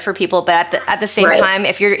can be hard for people, but at the same time,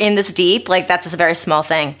 if you're in this deep, like that's a very small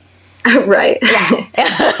thing. Right. Yeah.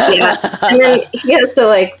 Yeah. And then he has to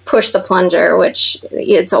like push the plunger, which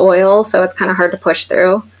it's oil, so it's kind of hard to push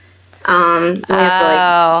through. We have to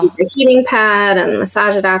like use a heating pad and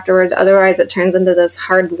massage it afterwards. Otherwise, it turns into this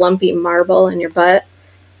hard, lumpy marble in your butt,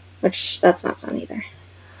 which that's not fun either.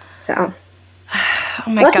 So, oh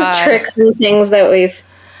my lots God. of tricks and things that we've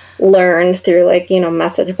learned through like,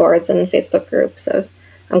 message boards and Facebook groups. So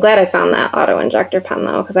I'm glad I found that auto injector pen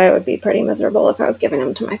though, because I would be pretty miserable if I was giving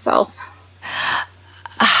them to myself.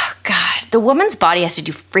 Oh God, the woman's body has to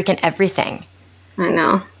do freaking everything. I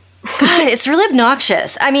know. God, it's really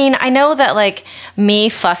obnoxious. I mean, I know that like me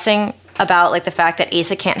fussing about like the fact that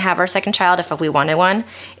Asa can't have our second child if we wanted one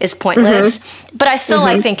is pointless, but I still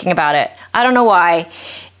like thinking about it. I don't know why.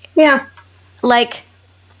 Yeah. Like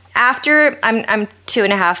after I'm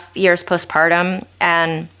 2.5 years postpartum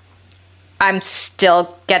and I'm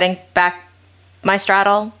still getting back my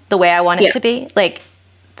straddle the way I want it to be. Like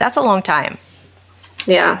that's a long time.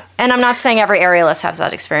 Yeah. And I'm not saying every aerialist has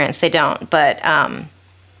that experience. They don't, but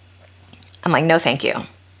I'm like, no, thank you.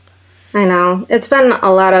 I know. It's been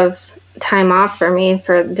a lot of time off for me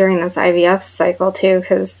during this IVF cycle too,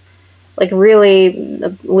 because like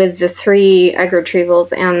really with the 3 egg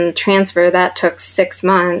retrievals and transfer, that took 6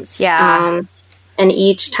 months. Yeah. And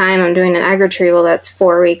each time I'm doing an egg retrieval, that's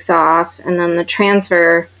 4 weeks off. And then the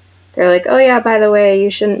transfer, they're like, oh yeah, by the way, you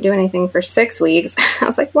shouldn't do anything for 6 weeks. I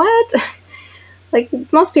was like, what? Like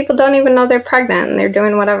most people don't even know they're pregnant and they're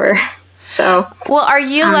doing whatever. So, well, are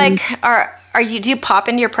you do you pop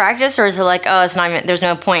into your practice, or is it like, oh, it's not even, there's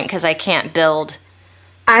no point because I can't build?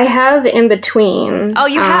 I have in between. Oh,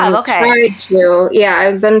 you have? Okay. Tried to. Yeah,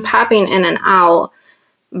 I've been popping in and out,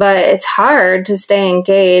 but it's hard to stay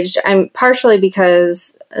engaged. I'm partially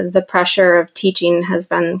because the pressure of teaching has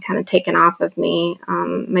been kind of taken off of me.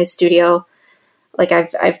 My studio, like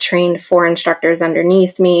I've trained 4 instructors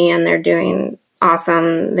underneath me, and they're doing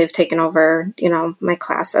awesome. They've taken over, my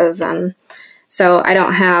classes, and so I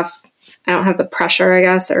don't have the pressure, I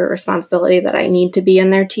guess, or responsibility that I need to be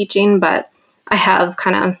in there teaching, but I have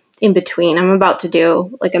kind of in between. I'm about to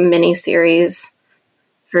do like a mini series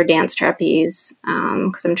for dance trapeze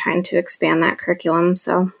because I'm trying to expand that curriculum.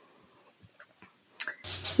 So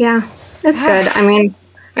yeah, it's good. I mean,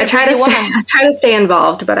 I try to stay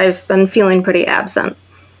involved, but I've been feeling pretty absent.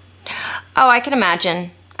 Oh, I can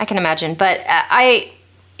imagine. But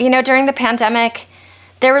during the pandemic,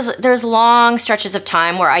 there was long stretches of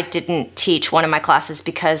time where I didn't teach one of my classes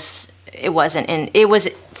because it was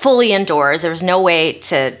fully indoors. There was no way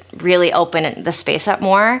to really open the space up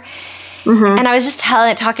more. Mm-hmm. And I was just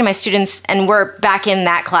talking to my students, and we're back in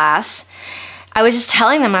that class. I was just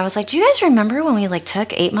telling them, I was like, do you guys remember when we like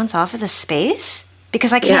took 8 months off of the space?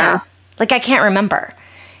 Because I can't, I can't remember.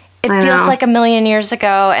 It feels like a million years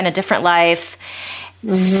ago and a different life. Mm-hmm.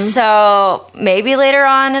 So maybe later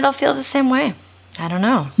on it'll feel the same way. I don't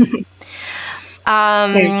know.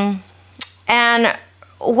 And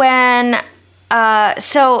when,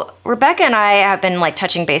 so Rebecca and I have been like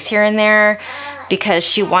touching base here and there because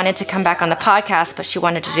she wanted to come back on the podcast, but she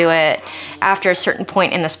wanted to do it after a certain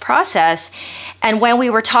point in this process. And when we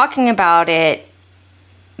were talking about it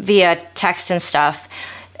via text and stuff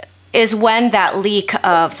is when that leak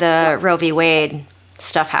of the Roe v. Wade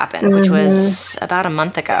stuff happened, which was about a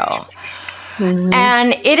month ago. Mm-hmm.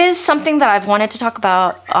 And it is something that I've wanted to talk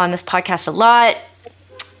about on this podcast a lot.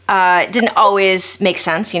 It didn't always make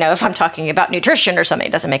sense. If I'm talking about nutrition or something,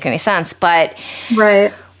 it doesn't make any sense. But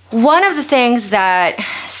one of the things that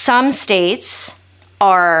some states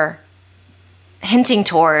are hinting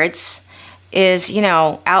towards is,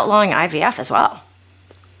 outlawing IVF as well.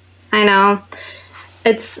 I know.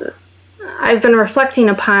 I've been reflecting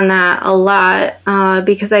upon that a lot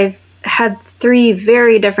because I've had 3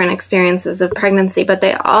 very different experiences of pregnancy, but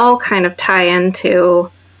they all kind of tie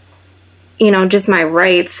into, just my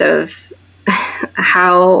rights of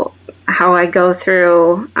how I go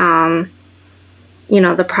through,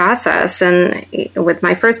 the process. And with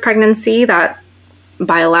my first pregnancy, that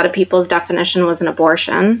by a lot of people's definition was an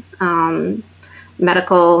abortion.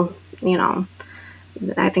 Medical,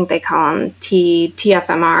 I think they call them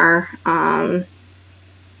TFMR.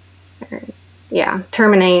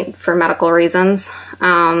 Terminate for medical reasons.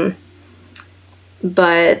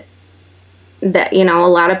 But that, a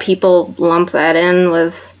lot of people lump that in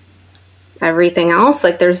with everything else.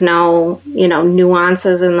 Like there's no,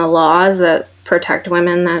 nuances in the laws that protect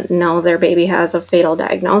women that know their baby has a fatal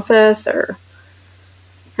diagnosis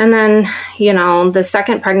and then, the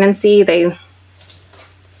second pregnancy, they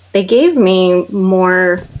gave me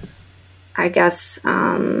more, I guess,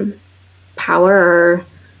 power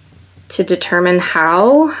to determine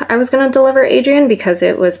how I was going to deliver Adrian because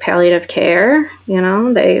it was palliative care.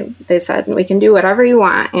 They said, we can do whatever you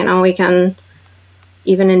want. We can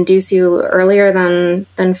even induce you earlier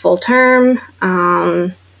than full term.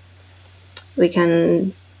 We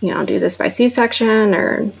can, do this by C-section,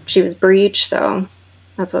 or she was breech. So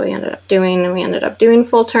that's what we ended up doing. And we ended up doing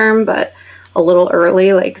full term, but a little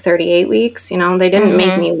early, like 38 weeks. They didn't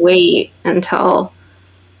make me wait until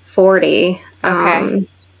 40. Okay.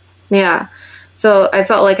 Yeah. So I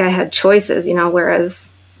felt like I had choices,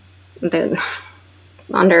 whereas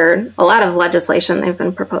under a lot of legislation they've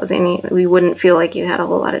been proposing, we wouldn't feel like you had a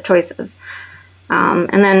whole lot of choices.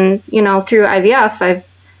 And then, through IVF,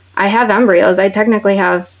 I have embryos. I technically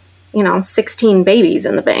have, 16 babies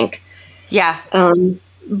in the bank. Yeah.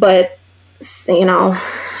 But,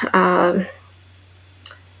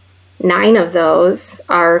 9 of those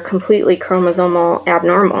are completely chromosomal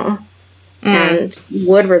abnormal and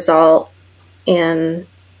would result in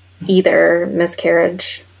either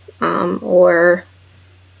miscarriage or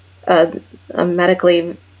a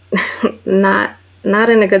medically not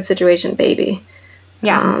in a good situation baby.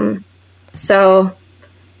 Yeah. So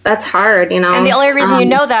that's hard, And the only reason you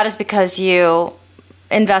know that is because you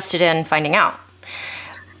invested in finding out.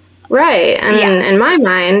 Right. And in my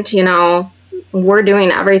mind, we're doing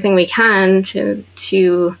everything we can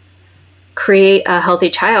to create a healthy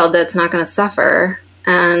child that's not going to suffer.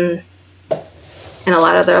 And in a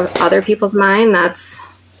lot of the other people's mind, that's,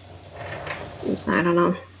 I don't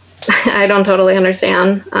know. I don't totally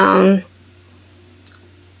understand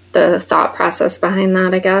the thought process behind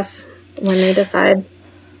that, I guess, when they decide.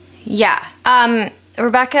 Yeah.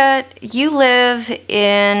 Rebecca, you live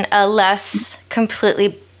in a less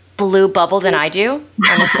completely blue bubble than I do,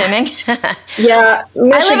 I'm assuming. Yeah.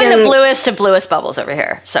 Michigan, I live in the bluest of bluest bubbles over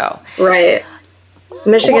here, so. Right.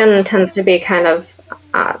 Michigan tends to be kind of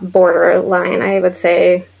borderline, I would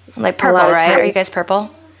say. Like purple, right? Are you guys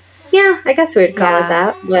purple? Yeah, I guess we would call it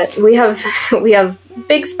that. But we have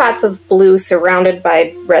big spots of blue surrounded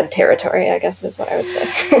by red territory, I guess is what I would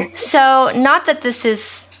say. So not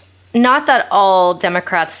that all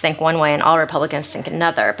Democrats think one way and all Republicans think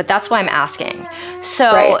another, but that's why I'm asking.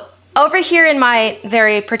 So over here in my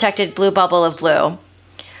very protected blue bubble of blue,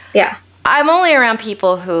 I'm only around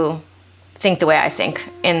people who think the way I think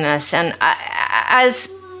in this. And as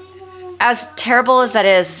terrible as that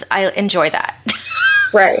is, I enjoy that.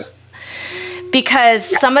 Right. Because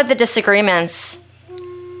some of the disagreements,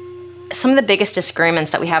 some of the biggest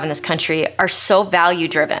disagreements that we have in this country are so value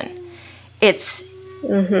driven. It's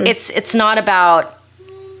not about,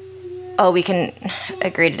 we can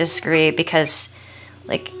agree to disagree because,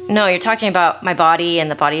 no, you're talking about my body and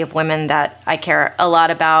the body of women that I care a lot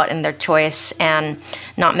about and their choice, and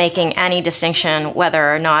not making any distinction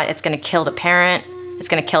whether or not it's going to kill the parent, it's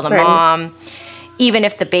going to kill the mom, even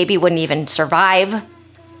if the baby wouldn't even survive.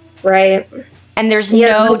 Right. And there's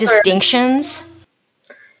no distinctions.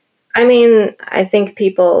 I mean, I think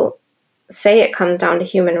people say it comes down to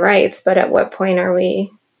human rights, but at what point are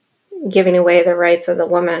we giving away the rights of the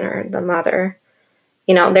woman or the mother?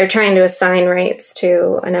 They're trying to assign rights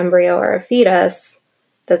to an embryo or a fetus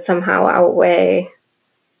that somehow outweigh,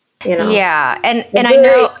 Yeah, and I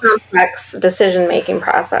know complex decision-making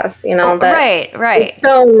process, that right. It's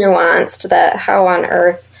so nuanced that how on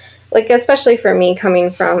earth, especially for me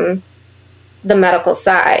coming from the medical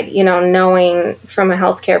side, knowing from a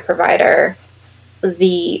healthcare provider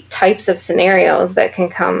the types of scenarios that can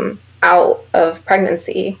come out of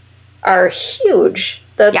pregnancy are huge.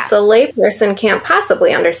 The layperson can't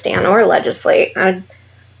possibly understand or legislate. I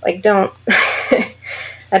don't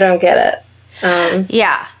I don't get it.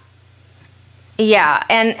 Yeah,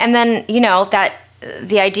 and then that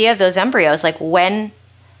the idea of those embryos, when,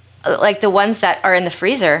 the ones that are in the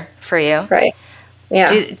freezer for you, right?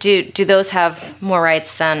 Yeah. Do those have more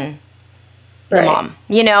rights than the mom?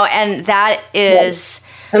 And that is.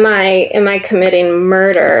 Am I committing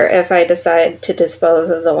murder if I decide to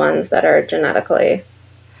dispose of the ones that are genetically,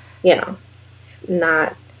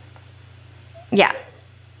 not? Yeah.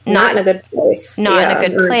 not in a good place. Not in a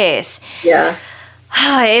good place. Yeah.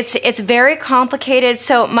 It's very complicated.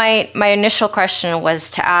 So my initial question was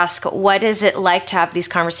to ask, what is it like to have these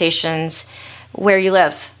conversations where you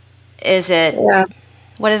live?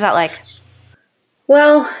 What is that like?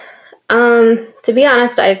 Well, to be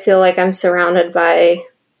honest, I feel like I'm surrounded by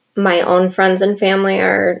my own friends and family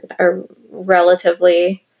are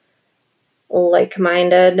relatively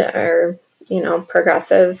like-minded or,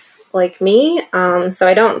 progressive like me. So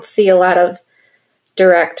I don't see a lot of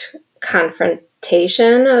direct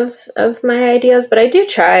confrontation of my ideas, but I do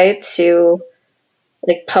try to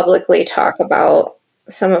like publicly talk about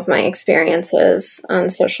some of my experiences on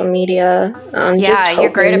social media. Just you're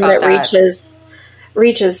great about that. It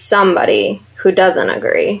reaches somebody who doesn't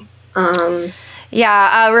agree.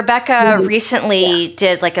 Rebecca recently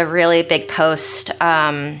did like a really big post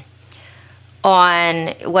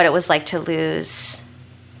on what it was like to lose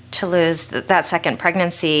that second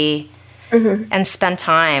pregnancy and spend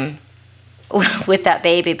time with that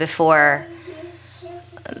baby before,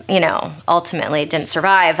 ultimately didn't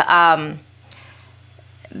survive.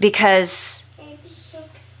 Because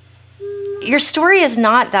your story is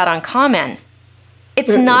not that uncommon.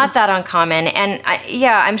 It's not that uncommon. And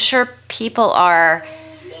I'm sure people are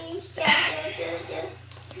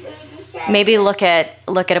maybe look at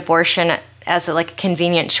abortion as a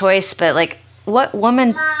convenient choice, but like what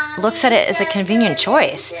woman looks at it as a convenient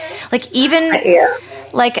choice? Like even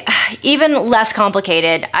less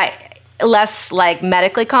complicated, less like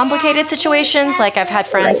medically complicated situations. Like I've had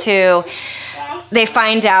friends who they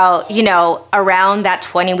find out, around that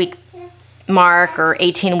 20-week mark or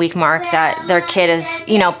 18-week mark that their kid is,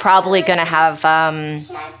 probably going to have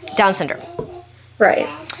Down syndrome. Right.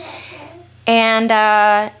 And,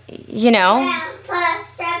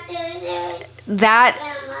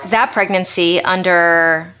 that pregnancy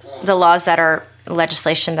under the laws that are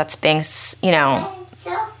legislation that's being,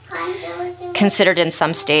 considered in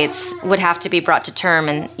some states would have to be brought to term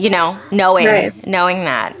and, knowing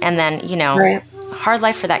that. And then, hard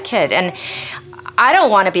life for that kid. And I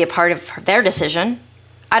don't want to be a part of their decision.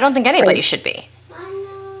 I don't think anybody should be.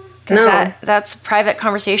 Because that's a private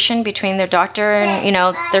conversation between their doctor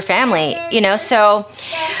and, their family, so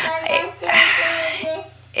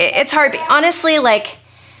it's hard. Honestly,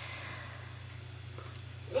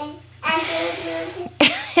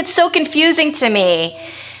 it's so confusing to me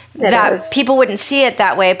that people wouldn't see it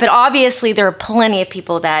that way. But obviously there are plenty of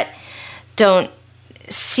people that don't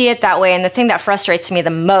see it that way. And the thing that frustrates me the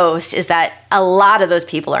most is that a lot of those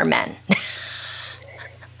people are men.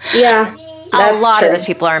 Yeah. A lot of those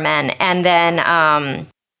people are men. And then, I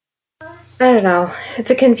don't know.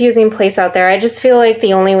 It's a confusing place out there. I just feel like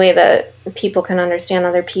the only way that people can understand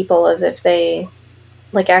other people is if they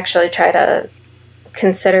actually try to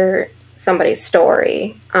consider somebody's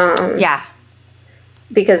story.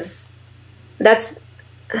 Because that's,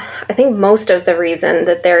 I think most of the reason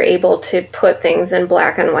that they're able to put things in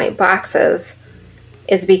black and white boxes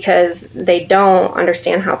is because they don't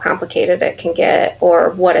understand how complicated it can get or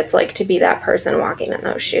what it's like to be that person walking in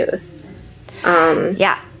those shoes.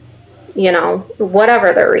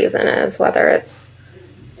 Whatever the reason is, whether it's,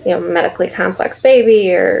 medically complex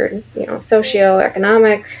baby or,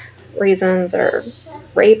 socioeconomic reasons or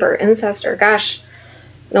rape or incest or gosh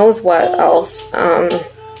knows what else.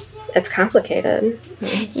 It's complicated.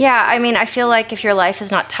 Yeah, I mean, I feel like if your life is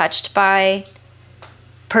not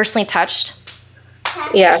personally touched.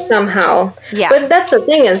 Yeah, somehow. Yeah. But that's the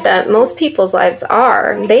thing is that most people's lives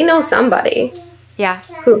are. They know somebody. Yeah.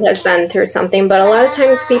 Who has been through something, but a lot of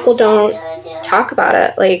times people don't talk about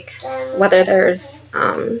it. Like whether there's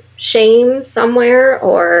shame somewhere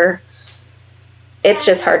or it's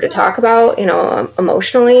just hard to talk about,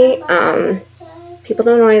 emotionally. People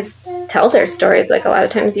don't always tell their stories. Like a lot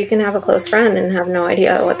of times you can have a close friend and have no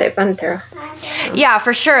idea what they've been through. Yeah,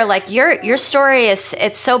 for sure. Like your story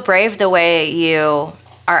it's so brave the way you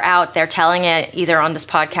are out there telling it either on this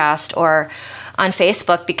podcast or on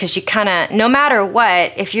Facebook, because you kind of, no matter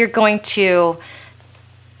what, if you're going to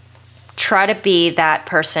try to be that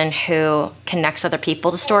person who connects other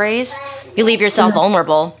people to stories, you leave yourself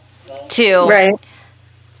vulnerable to,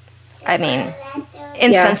 I mean,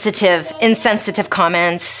 insensitive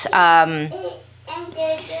comments. I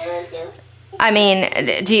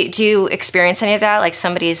mean, do you experience any of that? Like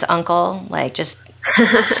somebody's uncle, just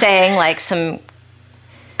saying some.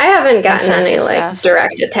 I haven't gotten any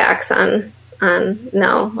direct attacks on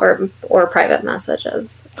or private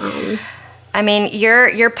messages. I mean,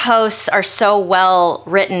 your posts are so well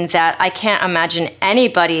written that I can't imagine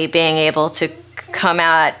anybody being able to come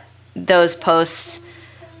at those posts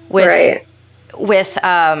with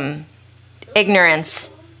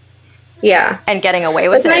ignorance Yeah. And getting away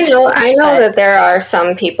with it. I know that there are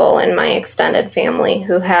some people in my extended family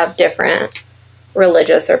who have different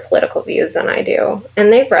religious or political views than I do.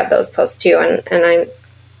 And they've read those posts too. And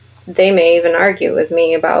they may even argue with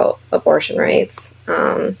me about abortion rights.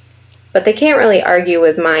 But they can't really argue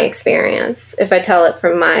with my experience if I tell it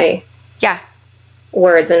from my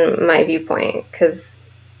words and my viewpoint, because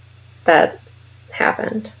that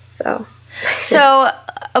happened. So,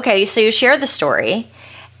 okay, so you share the story,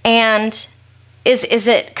 and is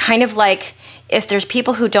it kind of like, if there's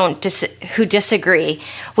people who who disagree,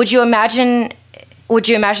 would you imagine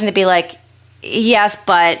they'd be like, yes,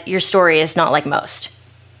 but your story is not like most?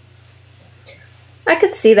 I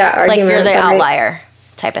could see that argument. Like you're the outlier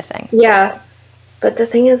type of thing. Yeah. But the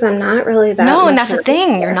thing is, I'm not really that. No, and that's the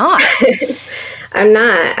thing. You're not. I'm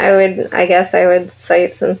not. I guess I would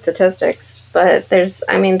cite some statistics, but there's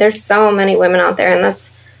so many women out there, and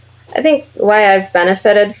that's, I think, why I've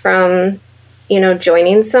benefited from,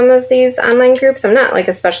 joining some of these online groups. I'm not like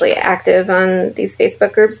especially active on these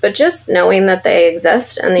Facebook groups, but just knowing that they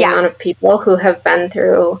exist and the amount of people who have been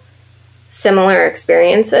through similar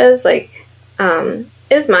experiences, like,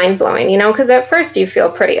 is mind blowing, because at first you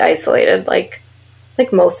feel pretty isolated, like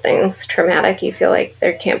most things traumatic, you feel like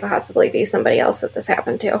there can't possibly be somebody else that this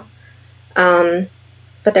happened to.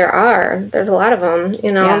 But there's a lot of them,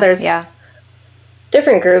 there's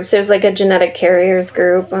different groups. There's like a genetic carriers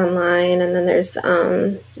group online, and then there's,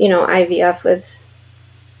 IVF with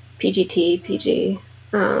PGT, PG,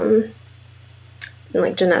 and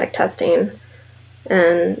like genetic testing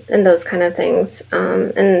and those kind of things.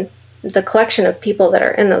 And the collection of people that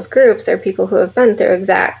are in those groups are people who have been through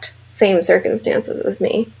exact same circumstances as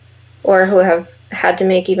me, or who have had to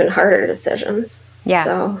make even harder decisions. Yeah.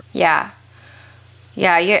 So. Yeah.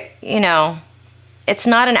 It's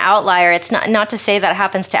not an outlier. It's not to say that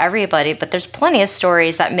happens to everybody, but there's plenty of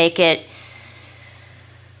stories that make it,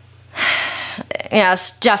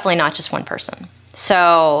 it's definitely not just one person.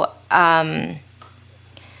 So, yeah.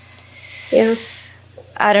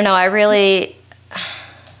 I don't know.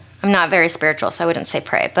 I'm not very spiritual, so I wouldn't say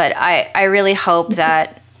pray, but I really hope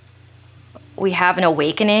that we have an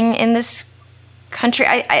awakening in this country.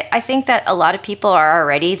 I think that a lot of people are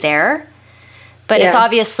already there, but it's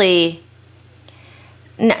obviously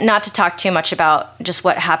not to talk too much about just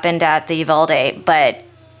what happened at the Uvalde, but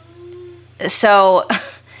so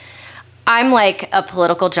I'm like a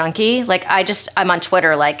political junkie. Like I'm on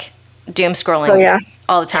Twitter, like doom scrolling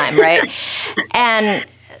all the time. Right. And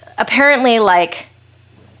apparently, like,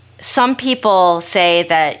 some people say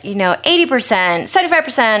that, 80%,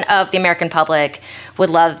 75% of the American public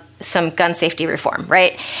would love some gun safety reform,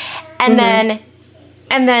 right? And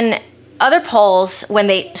then other polls, when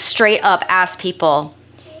they straight up ask people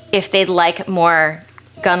if they'd like more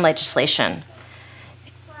gun legislation,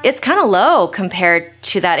 it's kind of low compared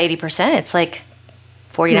to that 80%. It's like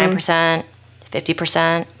 49%,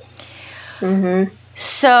 50%. Mm-hmm.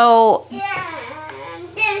 So,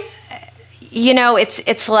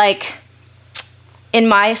 it's like, in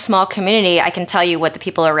my small community, I can tell you what the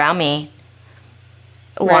people around me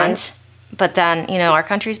want. But then, our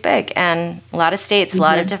country's big, and a lot of states, a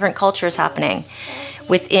lot of different cultures happening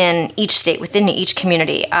within each state, within each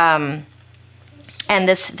community. And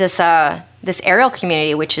this aerial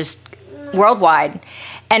community, which is worldwide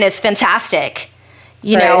and is fantastic.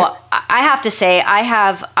 I have to say, I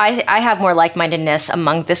have more like-mindedness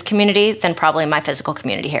among this community than probably my physical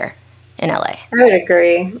community here in LA. I would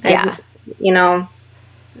agree. Yeah.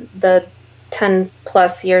 The 10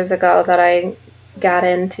 plus years ago that I got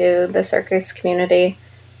into the circus community,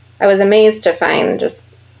 I was amazed to find just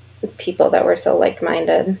people that were so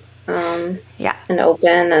like-minded, and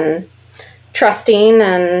open and trusting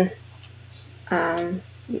and,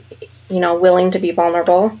 willing to be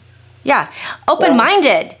vulnerable. Yeah.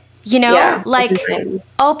 Open-minded,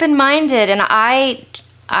 open-minded. And I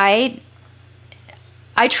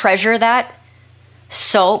treasure that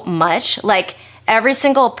so much. Like, every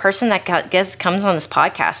single person that comes on this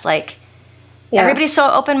podcast, like, everybody's so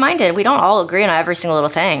open-minded. We don't all agree on every single little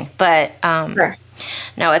thing, but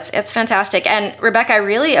no, it's fantastic. And Rebecca, I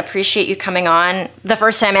really appreciate you coming on the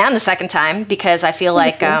first time and the second time, because I feel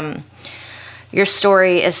like your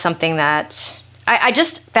story is something that I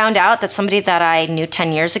just found out that somebody that I knew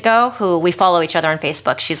 10 years ago, who we follow each other on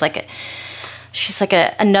Facebook. She's like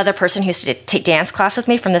another person who used to take dance class with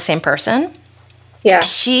me from the same person. Yeah.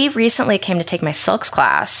 She recently came to take my silks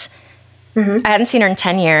class. Mm-hmm. I hadn't seen her in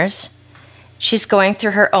 10 years. She's going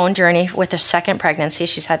through her own journey with her second pregnancy.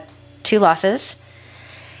 She's had 2 losses.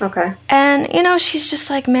 Okay. And, she's just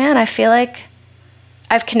like, man, I feel like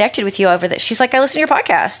I've connected with you over this. She's like, I listen to your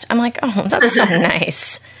podcast. I'm like, oh, that's so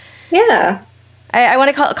nice. Yeah. I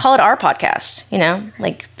want to call it our podcast,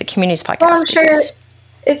 like the community's podcast. Well, I'm sure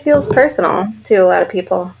it feels personal to a lot of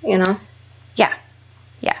people, Yeah.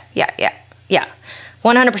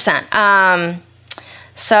 100%.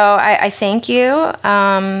 So I thank you.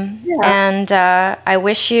 And I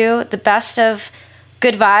wish you the best of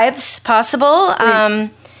good vibes possible. I'll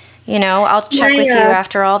check with you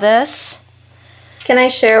after all this. Can I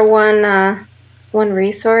share one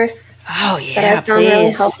resource? Oh, yeah, that I found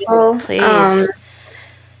really helpful? Please.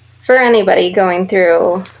 For anybody going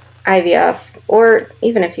through IVF, or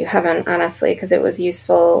even if you haven't, honestly, because it was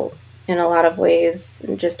useful in a lot of ways,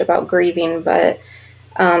 just about grieving. But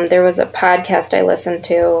there was a podcast I listened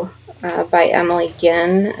to by Emily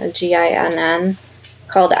Ginn, Ginn,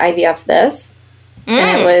 called IVF This.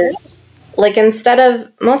 And it was like, instead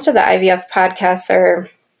of most of the IVF podcasts are,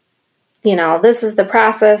 this is the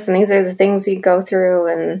process and these are the things you go through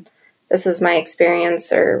and this is my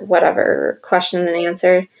experience or whatever, question and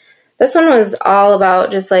answer. This one was all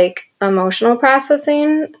about just like emotional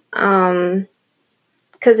processing,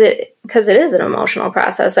 because it is an emotional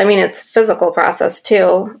process. I mean, it's a physical process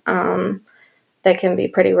too, that can be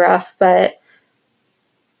pretty rough, but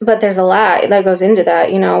there's a lot that goes into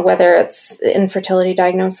that, whether it's infertility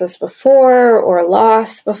diagnosis before or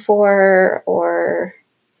loss before or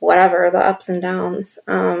whatever, the ups and downs.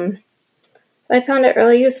 I found it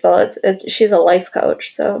really useful. She's a life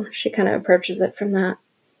coach, so she kind of approaches it from that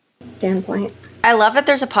standpoint. I love that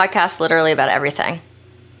there's a podcast literally about everything.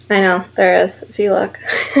 I know, there is, if you look.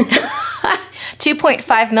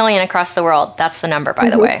 2.5 million across the world. That's the number, by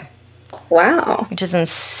the way. Wow. Which is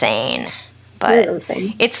insane. But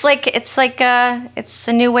it's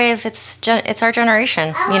the new wave. It's our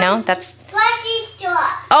generation, that's grocery store.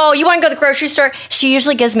 Oh, you want to go to the grocery store? She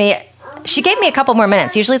gave me a couple more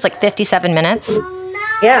minutes. Usually it's like 57 minutes.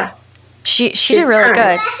 Yeah. She did really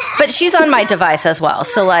good. But she's on my device as well.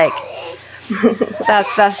 So like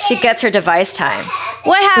that's she gets her device time.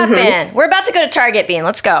 What happened? Mm-hmm. We're about to go to Target, Bean.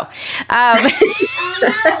 Let's go.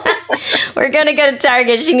 We're going to go to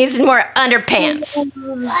Target. She needs more underpants.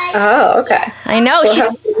 Oh, okay. I know.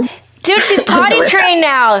 She's potty trained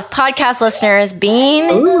now. Podcast listeners, Bean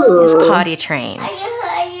is potty trained.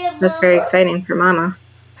 That's very exciting for Mama.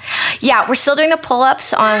 Yeah, we're still doing the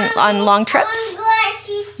pull-ups on long trips.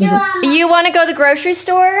 Mm-hmm. You want to go to the grocery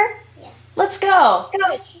store? Yeah. Let's go.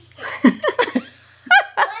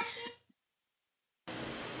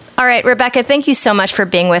 All right, Rebecca, thank you so much for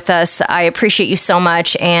being with us. I appreciate you so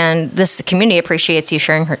much, and this community appreciates you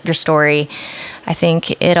sharing your story. I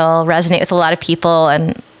think it'll resonate with a lot of people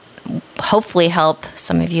and hopefully help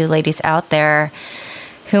some of you ladies out there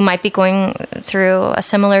who might be going through a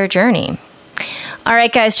similar journey. All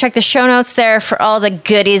right, guys, check the show notes there for all the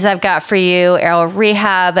goodies I've got for you, Aerial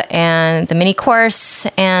Rehab and the mini course,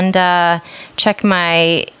 and check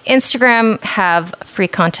my Instagram, have free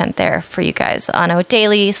content there for you guys on a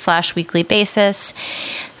daily/weekly basis.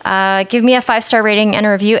 Give me a 5-star rating and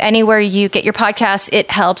a review anywhere you get your podcasts.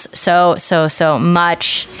 It helps so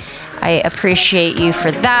much. I appreciate you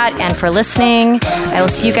for that and for listening. I will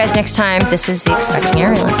see you guys next time. This is the Expecting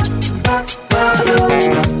Aerialist.